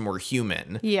him just more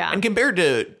human. Yeah. And compared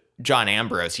to John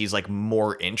Ambrose, he's like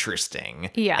more interesting.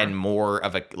 Yeah. And more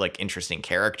of a like interesting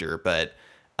character. But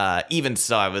even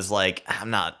so, I was like,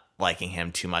 I'm not liking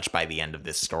him too much by the end of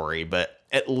this story. But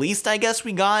at least I guess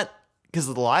we got, because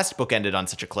the last book ended on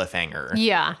such a cliffhanger.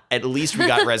 Yeah. At least we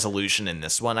got resolution in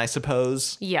this one, I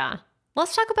suppose. Yeah.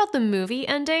 Let's talk about the movie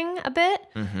ending a bit.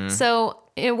 So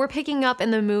we're picking up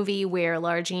in the movie where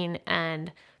Lara Jean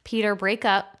and Peter break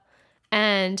up.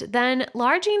 And then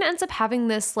Lara Jean ends up having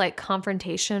this like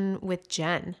confrontation with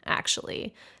Jen,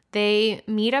 actually. They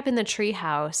meet up in the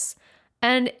treehouse.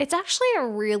 And it's actually a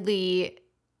really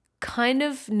kind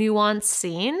of nuanced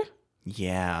scene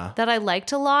Yeah. that I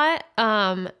liked a lot.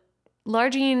 Lara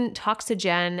Jean talks to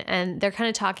Jen and they're kind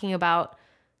of talking about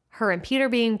her and Peter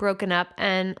being broken up,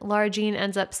 and Lara Jean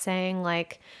ends up saying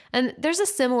like, and there's a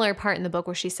similar part in the book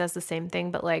where she says the same thing,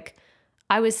 but like,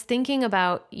 I was thinking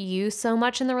about you so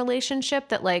much in the relationship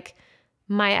that like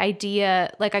my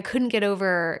idea, like I couldn't get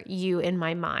over you in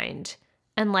my mind.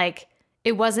 And like,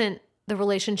 it wasn't the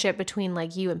relationship between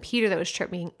like you and Peter that was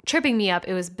tripping me up.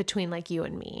 It was between like you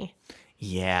and me.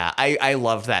 Yeah, I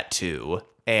loved that too.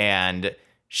 And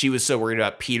she was so worried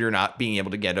about Peter not being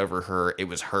able to get over her. It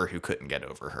was her who couldn't get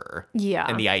over her. Yeah.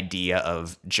 And the idea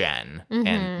of Jen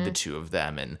and the two of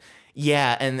them. And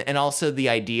yeah, and also the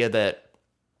idea that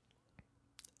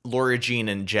Lara Jean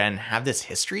and Jen have this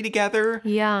history together.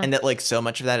 Yeah. And that like so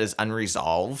much of that is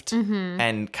unresolved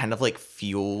and kind of like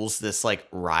fuels this like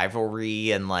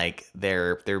rivalry and like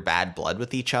their bad blood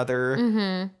with each other.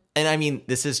 And I mean,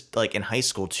 this is like in high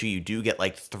school too, you do get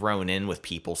like thrown in with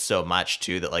people so much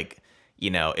too that like, you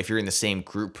know, if you're in the same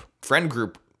friend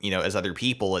group, you know, as other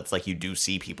people, it's like you do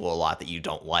see people a lot that you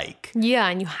don't like. Yeah,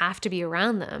 and you have to be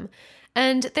around them.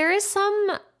 And there is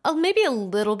maybe a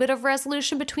little bit of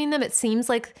resolution between them. It seems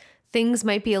like things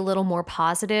might be a little more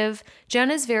positive.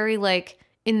 Jen is very like,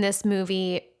 in this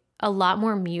movie, a lot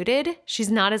more muted.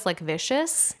 She's not as like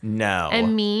vicious No.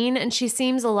 and mean. And she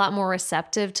seems a lot more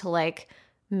receptive to like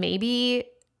maybe,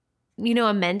 you know,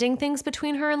 amending things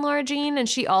between her and Lara Jean. And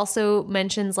she also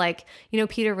mentions like, you know,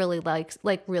 Peter really likes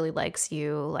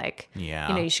you. Like, Yeah.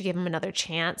 you know, you should give him another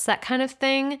chance, that kind of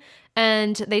thing.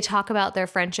 And they talk about their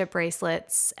friendship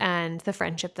bracelets and the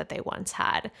friendship that they once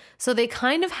had. So they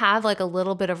kind of have like a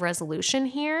little bit of resolution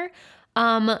here.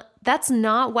 That's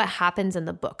not what happens in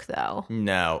the book though.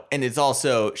 No. And it's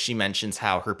also, she mentions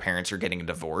how her parents are getting a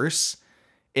divorce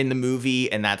in the movie.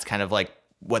 And that's kind of like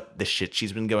what the shit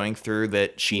she's been going through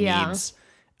that she needs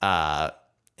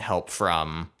help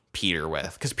from Peter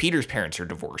with. Because Peter's parents are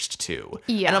divorced too.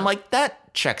 Yeah. And I'm like,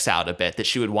 that checks out a bit, that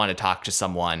she would want to talk to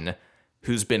someone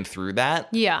who's been through that.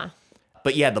 Yeah.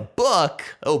 But yeah, the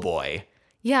book, oh boy.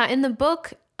 Yeah, in the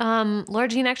book, Lara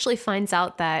Jean actually finds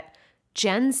out that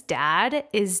Jen's dad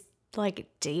is like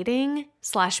dating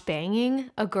 /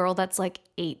 banging a girl that's like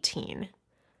 18.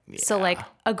 So like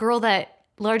a girl that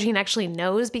Lara Jean actually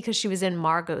knows because she was in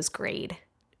Margot's grade.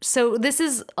 So this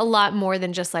is a lot more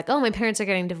than just like, oh, my parents are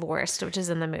getting divorced, which is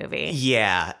in the movie.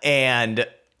 Yeah, and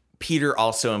Peter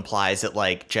also implies that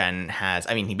like Jen has,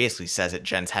 I mean, he basically says that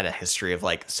Jen's had a history of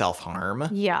like self-harm.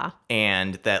 Yeah.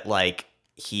 And that like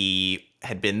he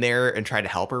had been there and tried to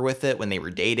help her with it when they were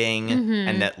dating.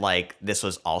 And that like this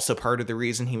was also part of the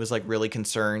reason he was like really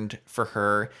concerned for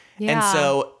her. Yeah. And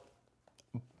so,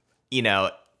 you know,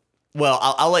 well,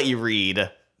 I'll let you read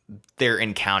their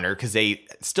encounter, because they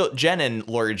still, Jen and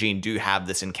Laura Jean do have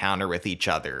this encounter with each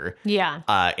other.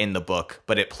 Yeah. In the book,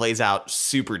 but it plays out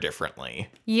super differently.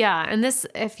 Yeah. And this,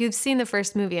 if you've seen the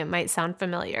first movie, it might sound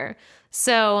familiar.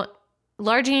 So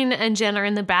Laura Jean and Jen are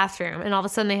in the bathroom, and all of a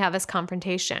sudden they have this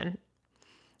confrontation.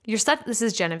 This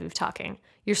is Genevieve talking.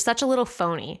 You're such a little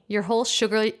phony. Your whole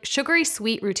sugary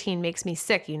sweet routine makes me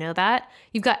sick. You know that?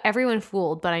 You've got everyone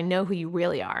fooled, but I know who you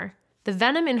really are. The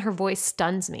venom in her voice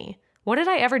stuns me. What did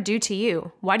I ever do to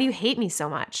you? Why do you hate me so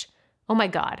much? Oh my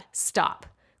God, stop.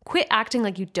 Quit acting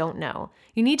like you don't know.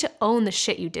 You need to own the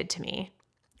shit you did to me.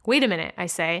 Wait a minute, I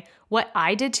say. What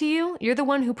I did to you? You're the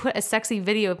one who put a sexy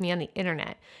video of me on the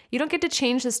internet. You don't get to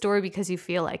change the story because you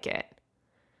feel like it.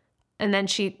 And then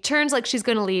she turns like she's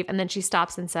going to leave, and then she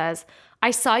stops and says, I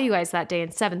saw you guys that day in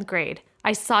 7th grade.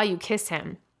 I saw you kiss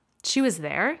him. She was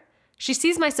there? She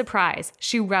sees my surprise.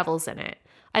 She revels in it.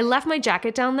 I left my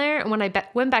jacket down there, and when I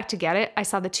went back to get it, I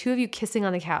saw the two of you kissing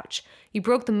on the couch. You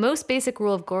broke the most basic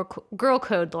rule of girl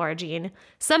code, Laura Jean.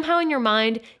 Somehow in your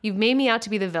mind, you've made me out to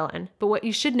be the villain. But what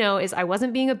you should know is I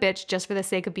wasn't being a bitch just for the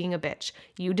sake of being a bitch.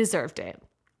 You deserved it.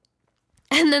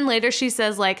 And then later she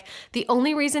says, like, the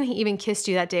only reason he even kissed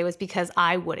you that day was because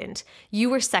I wouldn't. You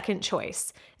were second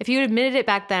choice. If you had admitted it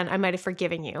back then, I might have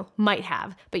forgiven you. Might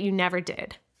have, but you never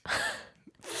did.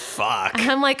 Fuck.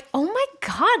 And I'm like, oh my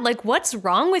God, like, what's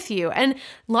wrong with you? And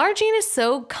Laura Jean is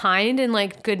so kind and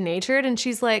like good-natured. And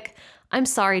she's like, I'm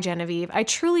sorry, Genevieve. I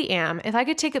truly am. If I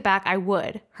could take it back, I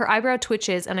would. Her eyebrow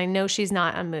twitches and I know she's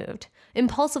not unmoved.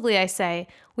 Impulsively, I say,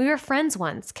 we were friends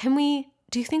once.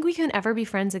 Do you think we can ever be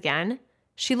friends again?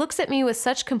 She looks at me with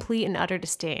such complete and utter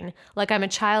disdain, like I'm a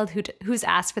child who's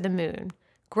asked for the moon.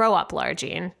 Grow up, Laura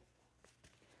Jean.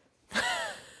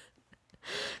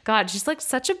 God, she's like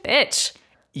such a bitch.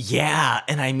 Yeah,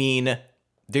 and I mean,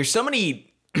 there's so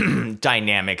many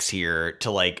dynamics here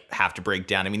to like have to break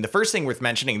down. I mean, the first thing worth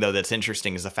mentioning, though, that's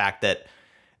interesting is the fact that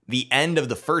the end of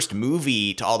the first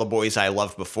movie to All the Boys I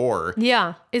Loved Before.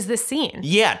 Yeah, is this scene.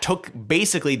 Yeah, took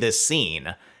basically this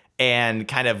scene and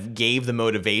kind of gave the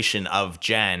motivation of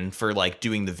Jen for like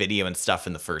doing the video and stuff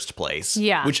in the first place.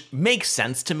 Yeah. Which makes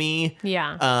sense to me.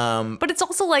 Yeah. But it's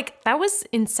also like that was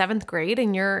in 7th grade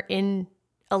and you're in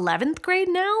 11th grade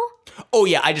now? Oh,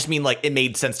 yeah. I just mean like it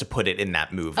made sense to put it in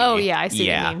that movie. Oh, yeah. I see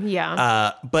what you mean.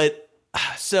 Yeah. But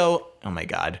so, oh my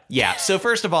God. Yeah. So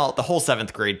first of all, the whole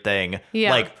 7th grade thing,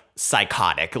 like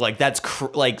psychotic, like that's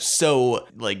like so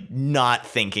like not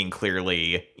thinking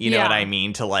clearly. You know what I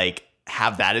mean? To like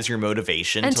have that as your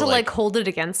motivation. And to like hold it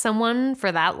against someone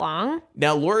for that long.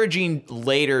 Now, Laura Jean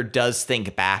later does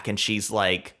think back and she's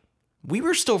like, we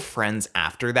were still friends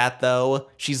after that, though.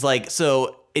 She's like,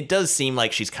 so it does seem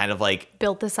like she's kind of like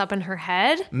built this up in her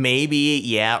head. Maybe,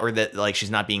 yeah. Or that like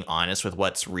she's not being honest with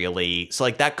what's really. So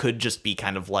like that could just be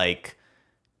kind of like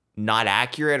not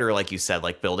accurate, or like you said,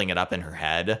 like building it up in her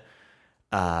head.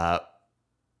 But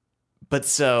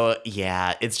so,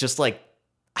 yeah, it's just like,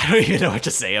 I don't even know what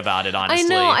to say about it, honestly. I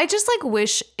know. I just like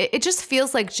wish it just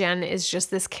feels like Jen is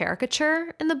just this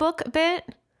caricature in the book a bit.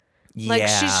 Like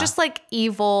she's just like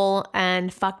evil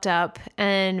and fucked up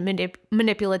and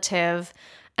manipulative.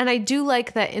 And I do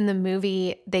like that in the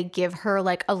movie they give her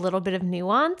like a little bit of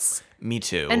nuance. Me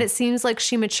too. And it seems like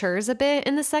she matures a bit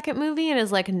in the second movie and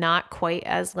is like not quite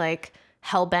as like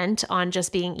hell-bent on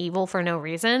just being evil for no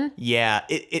reason. Yeah,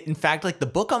 it in fact, like the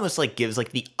book almost like gives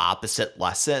like the opposite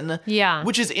lesson. Yeah.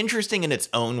 Which is interesting in its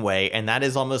own way. And that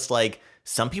is almost like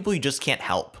some people you just can't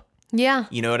help. Yeah.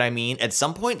 You know what I mean? At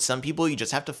some point, some people you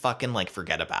just have to fucking like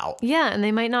forget about. Yeah, and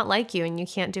they might not like you and you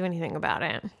can't do anything about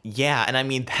it. Yeah, and I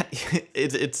mean, that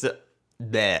it's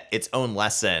its own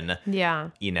lesson.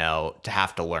 Yeah. You know, to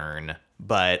have to learn.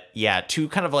 But yeah, two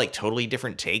kind of like totally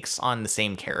different takes on the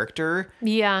same character.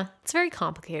 Yeah, it's very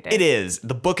complicated. It is.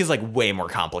 The book is like way more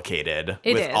complicated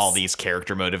with all these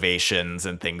character motivations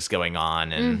and things going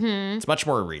on. And it's much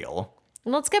more real.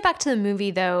 Let's get back to the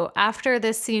movie, though. After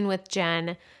this scene with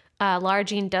Jen, Laura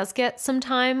Jean does get some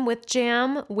time with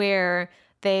Jam where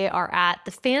they are at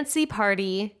the fancy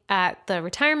party at the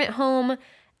retirement home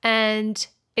and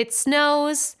it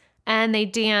snows. And they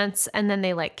dance, and then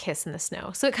they, like, kiss in the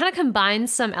snow. So it kind of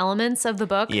combines some elements of the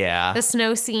book. Yeah. The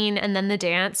snow scene and then the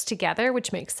dance together,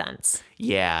 which makes sense.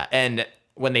 Yeah, and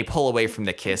when they pull away from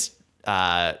the kiss,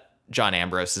 John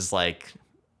Ambrose is like,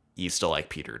 you still like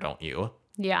Peter, don't you?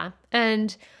 Yeah.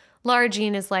 And Laura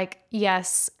Jean is like,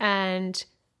 yes. And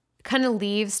kind of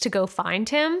leaves to go find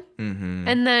him. Mm-hmm.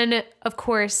 And then, of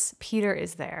course, Peter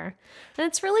is there. And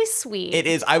it's really sweet. It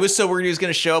is. I was so worried he was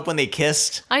going to show up when they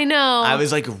kissed. I know. I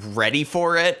was like ready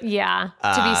for it. Yeah,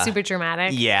 to be super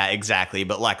dramatic. Yeah, exactly.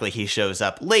 But luckily he shows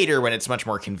up later when it's much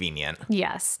more convenient.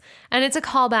 Yes. And it's a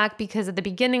callback because at the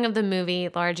beginning of the movie,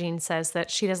 Lara Jean says that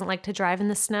she doesn't like to drive in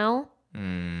the snow.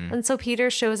 And so Peter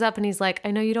shows up and he's like,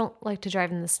 I know you don't like to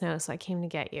drive in the snow, so I came to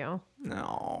get you.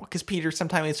 No, because Peter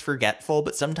sometimes is forgetful,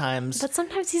 but sometimes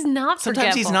he's not forgetful.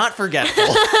 Sometimes he's not forgetful.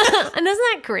 And isn't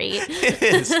that great? It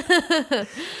is.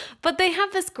 But they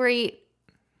have this great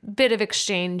bit of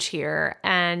exchange here.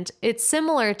 And it's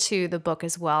similar to the book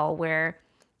as well, where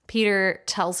Peter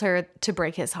tells her to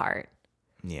break his heart.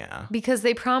 Yeah. Because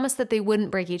they promised that they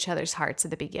wouldn't break each other's hearts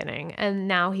at the beginning. And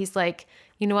now he's like,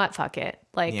 you know what? Fuck it.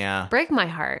 Like, break my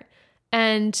heart.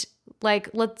 And like,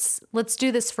 let's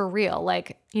do this for real.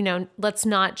 Like, you know, let's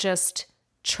not just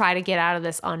try to get out of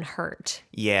this unhurt.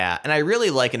 Yeah. And I really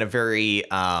like in a very,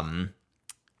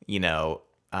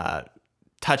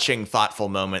 touching, thoughtful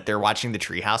moment, they're watching the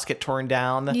treehouse get torn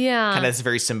down. Yeah. Kind of this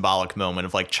very symbolic moment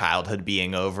of like childhood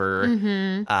being over.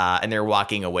 Mm-hmm. And they're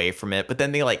walking away from it. But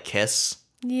then they like kiss.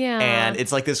 Yeah. And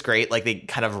it's like this great, like they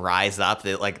kind of rise up,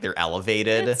 they're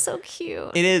elevated. It's so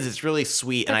cute. It is. It's really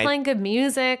sweet. They're playing good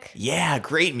music. Yeah,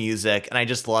 great music. And I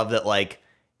just love that, like,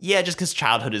 yeah, just because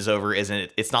childhood is over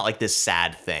it's not like this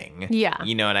sad thing. Yeah.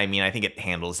 You know what I mean? I think it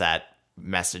handles that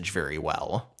message very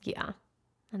well. Yeah.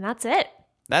 And that's it.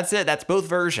 That's it. That's both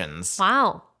versions.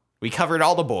 Wow. We covered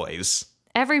all the boys.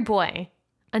 Every boy.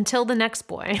 Until the next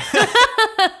boy.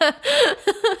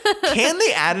 Can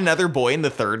they add another boy in the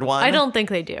third one? I don't think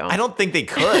they do. I don't think they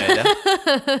could.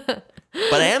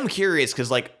 But I am curious because,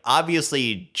 like,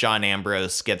 obviously John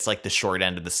Ambrose gets, like, the short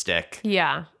end of the stick.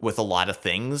 Yeah. With a lot of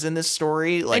things in this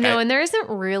story. Like, I know, and there isn't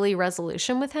really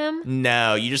resolution with him.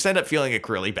 No, you just end up feeling like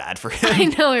really bad for him. I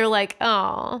know, you're like,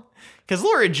 oh. Because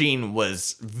Lara Jean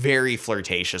was very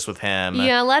flirtatious with him.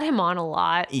 Yeah, led him on a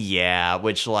lot. Yeah,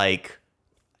 which, like,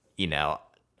 you know,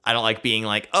 I don't like being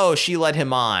like, oh, she led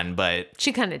him on, but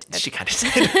she kind of did. She kind of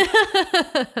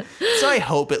did. So I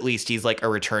hope at least he's like a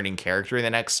returning character in the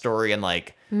next story and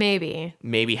like maybe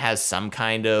has some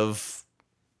kind of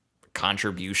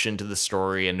contribution to the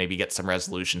story and maybe get some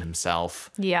resolution himself.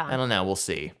 Yeah. I don't know. We'll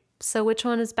see. So which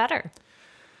one is better?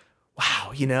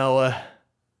 Wow. You know,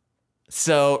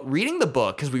 so reading the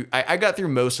book, because I got through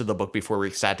most of the book before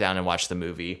we sat down and watched the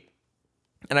movie.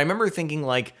 And I remember thinking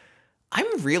like,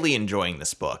 I'm really enjoying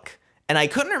this book. And I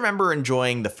couldn't remember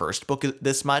enjoying the first book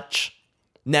this much.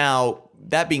 Now,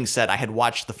 that being said, I had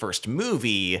watched the first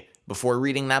movie before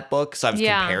reading that book, so I was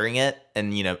comparing it,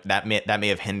 and you know, that may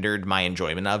have hindered my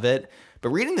enjoyment of it.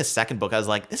 But reading the second book, I was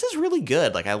like, this is really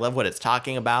good. Like, I love what it's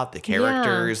talking about, the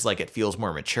characters, like it feels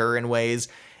more mature in ways.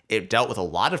 It dealt with a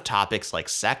lot of topics like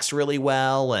sex really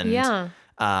well, and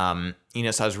you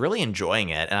know, so I was really enjoying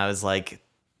it. And I was like,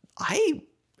 I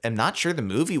am not sure the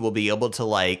movie will be able to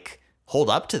like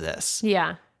hold up to this.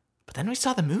 Yeah. But then we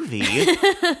saw the movie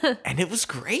and it was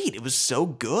great. It was so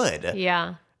good.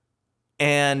 Yeah.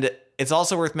 And it's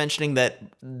also worth mentioning that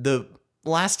the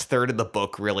last third of the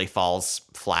book really falls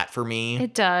flat for me.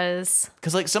 It does.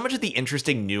 Because like so much of the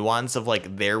interesting nuance of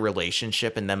like their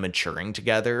relationship and them maturing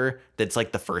together, that's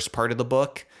like the first part of the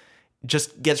book,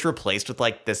 just gets replaced with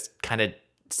like this kind of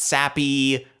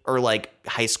sappy or like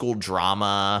high school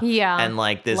drama. Yeah. And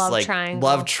like this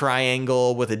love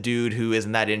triangle with a dude who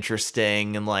isn't that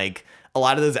interesting. And like a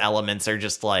lot of those elements are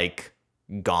just like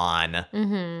gone.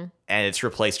 Mm-hmm. And it's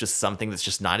replaced with something that's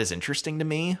just not as interesting to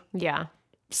me. Yeah.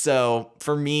 So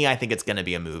for me, I think it's going to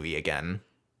be a movie again.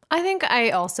 I think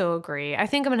I also agree. I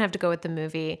think I'm going to have to go with the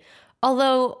movie.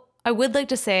 Although I would like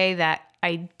to say that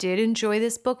I did enjoy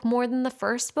this book more than the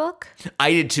first book.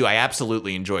 I did too. I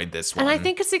absolutely enjoyed this one. And I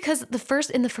think it's because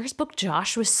in the first book,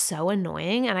 Josh was so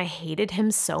annoying and I hated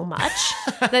him so much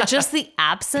that just the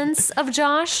absence of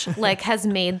Josh like has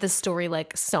made the story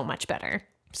like so much better.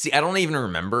 See, I don't even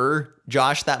remember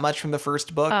Josh that much from the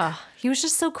first book. He was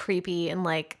just so creepy and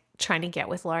like trying to get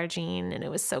with Lara Jean, and it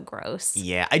was so gross.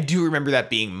 Yeah, I do remember that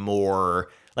being more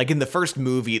like in the first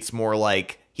movie, it's more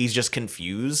like he's just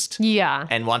confused. Yeah.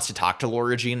 And wants to talk to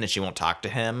Lara Jean and she won't talk to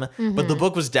him. Mm-hmm. But the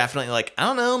book was definitely like, I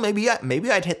don't know, maybe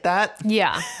I'd hit that.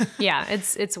 Yeah. Yeah,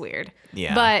 it's weird.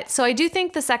 Yeah. But so I do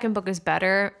think the second book is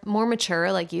better, more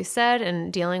mature, like you said,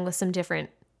 and dealing with some different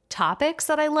topics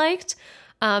that I liked.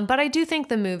 But I do think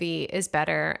the movie is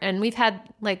better. And we've had,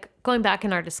 like, going back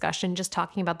in our discussion, just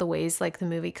talking about the ways, like, the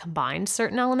movie combined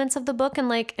certain elements of the book in,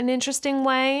 like, an interesting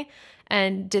way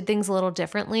and did things a little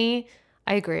differently.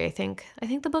 I agree. I think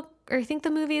the book I think the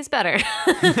movie is better.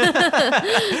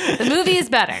 The movie is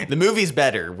better. The movie's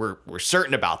better. We're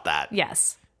certain about that.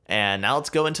 Yes. And now let's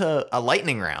go into a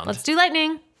lightning round. Let's do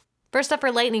lightning. First up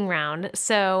for lightning round.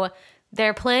 So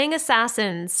they're playing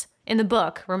assassins in the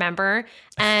book, remember?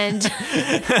 And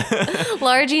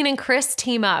Lara Jean and Chris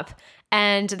team up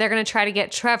and they're going to try to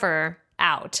get Trevor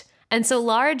out. And so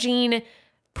Lara Jean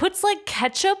puts like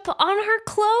ketchup on her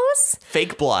clothes.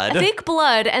 Fake blood. Fake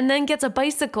blood, and then gets a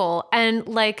bicycle and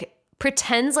like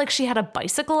pretends like she had a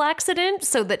bicycle accident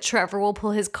so that Trevor will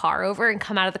pull his car over and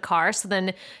come out of the car so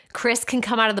then Chris can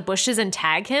come out of the bushes and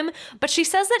tag him. But she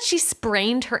says that she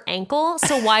sprained her ankle,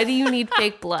 so why do you need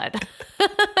fake blood?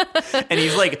 And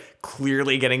he's like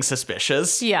clearly getting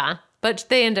suspicious. Yeah, but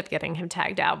they end up getting him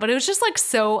tagged out. But it was just like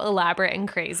so elaborate and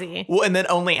crazy. Well, and then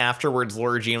only afterwards,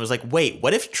 Lara Jean was like, wait,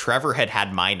 what if Trevor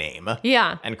had my name?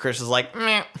 Yeah. And Chris was like,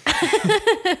 meh.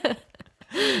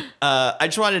 I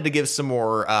just wanted to give some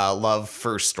more love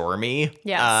for Stormy.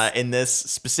 Yes. In this,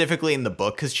 specifically in the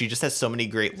book, because she just has so many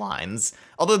great lines.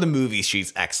 Although the movie,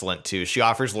 she's excellent too. She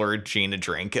offers Lara Jean a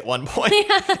drink at one point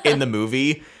in the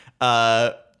movie.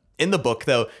 In the book,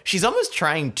 though, she's almost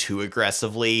trying too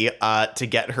aggressively to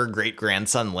get her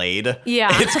great-grandson laid. Yeah.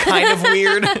 It's kind of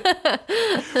weird.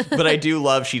 But I do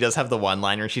love she does have the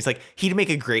one-liner. She's like, he'd make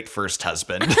a great first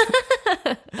husband.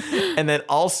 And then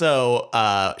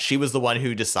also, she was the one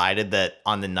who decided that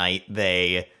on the night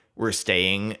they were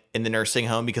staying in the nursing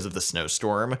home because of the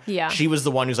snowstorm. Yeah. She was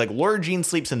the one who's like, Lara Jean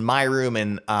sleeps in my room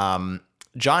and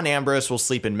John Ambrose will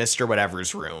sleep in Mr.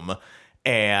 Whatever's room.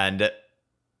 And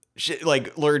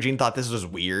like Lara Jean thought this was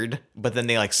weird, but then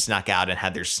they like snuck out and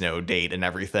had their snow date and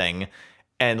everything.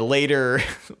 And later,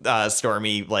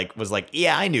 Stormy like was like,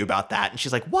 yeah, I knew about that. And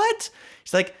she's like, what?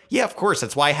 She's like, yeah, of course.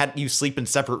 That's why I had you sleep in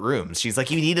separate rooms. She's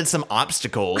like, you needed some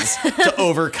obstacles to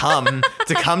overcome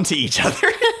to come to each other.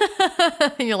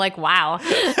 And you're like, wow.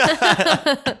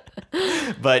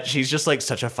 But she's just like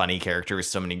such a funny character with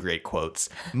so many great quotes,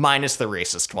 minus the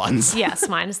racist ones. Yes,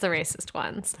 minus the racist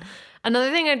ones.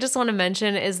 Another thing I just want to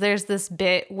mention is there's this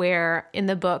bit where in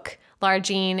the book, Lara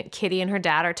Jean, Kitty, and her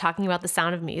dad are talking about The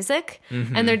Sound of Music.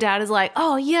 Mm-hmm. And their dad is like,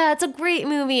 oh, yeah, it's a great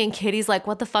movie. And Kitty's like,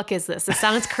 what the fuck is this? It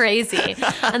sounds crazy.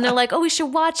 And they're like, oh, we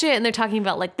should watch it. And they're talking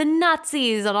about like the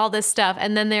Nazis and all this stuff.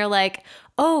 And then they're like,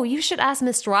 oh, you should ask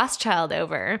Miss Rothschild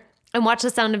over and watch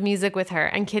The Sound of Music with her.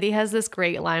 And Kitty has this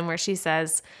great line where she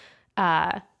says,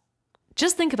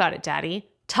 just think about it, Daddy.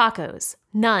 Tacos,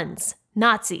 nuns,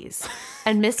 Nazis,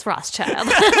 and Miss Rothschild.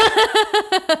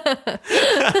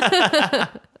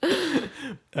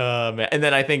 And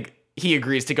then I think he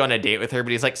agrees to go on a date with her,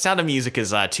 but he's like, Sound of Music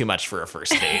is too much for a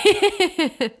first date.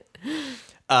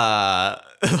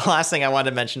 The last thing I wanted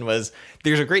to mention was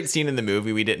there's a great scene in the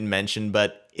movie we didn't mention,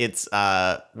 but it's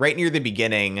right near the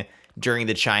beginning during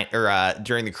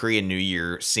the Korean New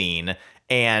Year scene.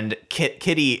 And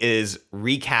Kitty is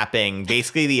recapping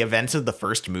basically the events of the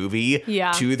first movie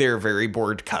to their very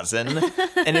bored cousin.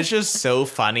 And it's just so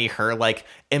funny, her like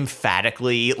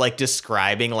emphatically like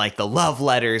describing like the love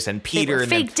letters and Peter and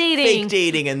fake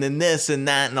dating and then this and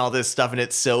that and all this stuff. And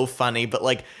it's so funny. But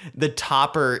like the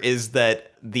topper is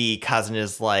that the cousin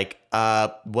is like,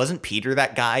 wasn't Peter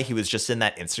that guy who was just in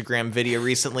that Instagram video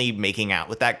recently making out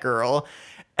with that girl?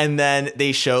 And then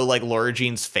they show like Lara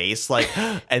Jean's face, like,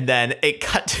 and then it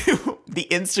cut to the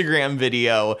Instagram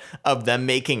video of them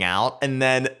making out. And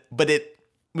then, but it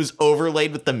was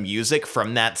overlaid with the music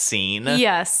from that scene.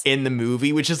 Yes. In the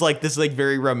movie, which is like this like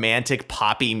very romantic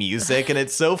poppy music. And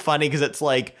it's so funny because it's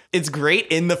like, it's great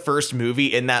in the first movie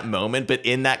in that moment, but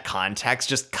in that context,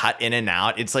 just cut in and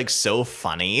out. It's like so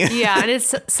funny. Yeah. And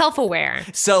it's self-aware.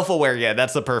 Self-aware. Yeah.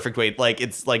 That's the perfect way. Like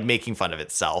it's like making fun of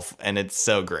itself. And it's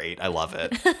so great. I love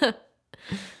it.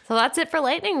 So that's it for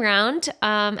Lightning Round.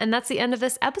 And that's the end of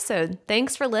this episode.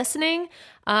 Thanks for listening.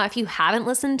 If you haven't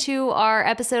listened to our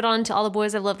episode on To All the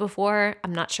Boys I've Loved Before,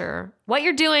 I'm not sure what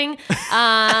you're doing.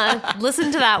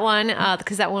 Listen to that one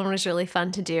because that one was really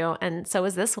fun to do. And so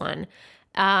is this one.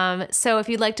 So if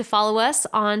you'd like to follow us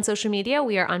on social media,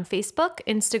 we are on Facebook,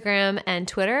 Instagram, and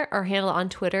Twitter. Our handle on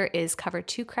Twitter is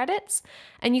Cover2Credits.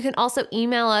 And you can also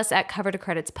email us at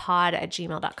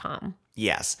cover2creditspod@gmail.com.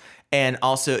 Yes. And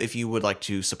also, if you would like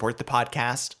to support the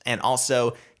podcast and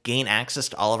also gain access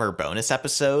to all of our bonus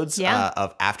episodes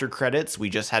of After Credits, we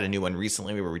just had a new one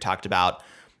recently where we talked about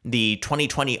the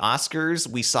 2020 Oscars.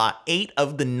 We saw 8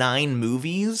 of the 9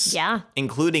 movies,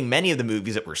 including many of the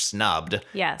movies that were snubbed.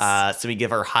 Yes. So we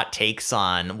give our hot takes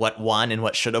on what won and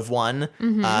what should have won.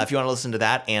 Mm-hmm. If you want to listen to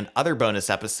that and other bonus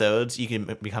episodes, you can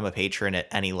become a patron at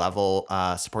any level,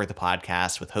 support the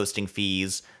podcast with hosting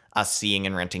fees, us seeing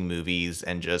and renting movies,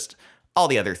 and just all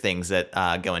the other things that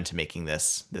go into making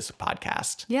this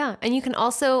podcast. Yeah. And you can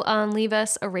also leave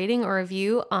us a rating or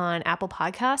review on Apple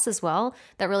Podcasts as well.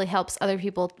 That really helps other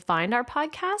people find our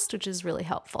podcast, which is really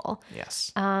helpful.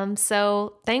 Yes.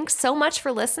 So thanks so much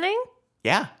for listening.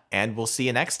 Yeah. And we'll see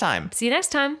you next time. See you next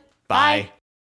time. Bye.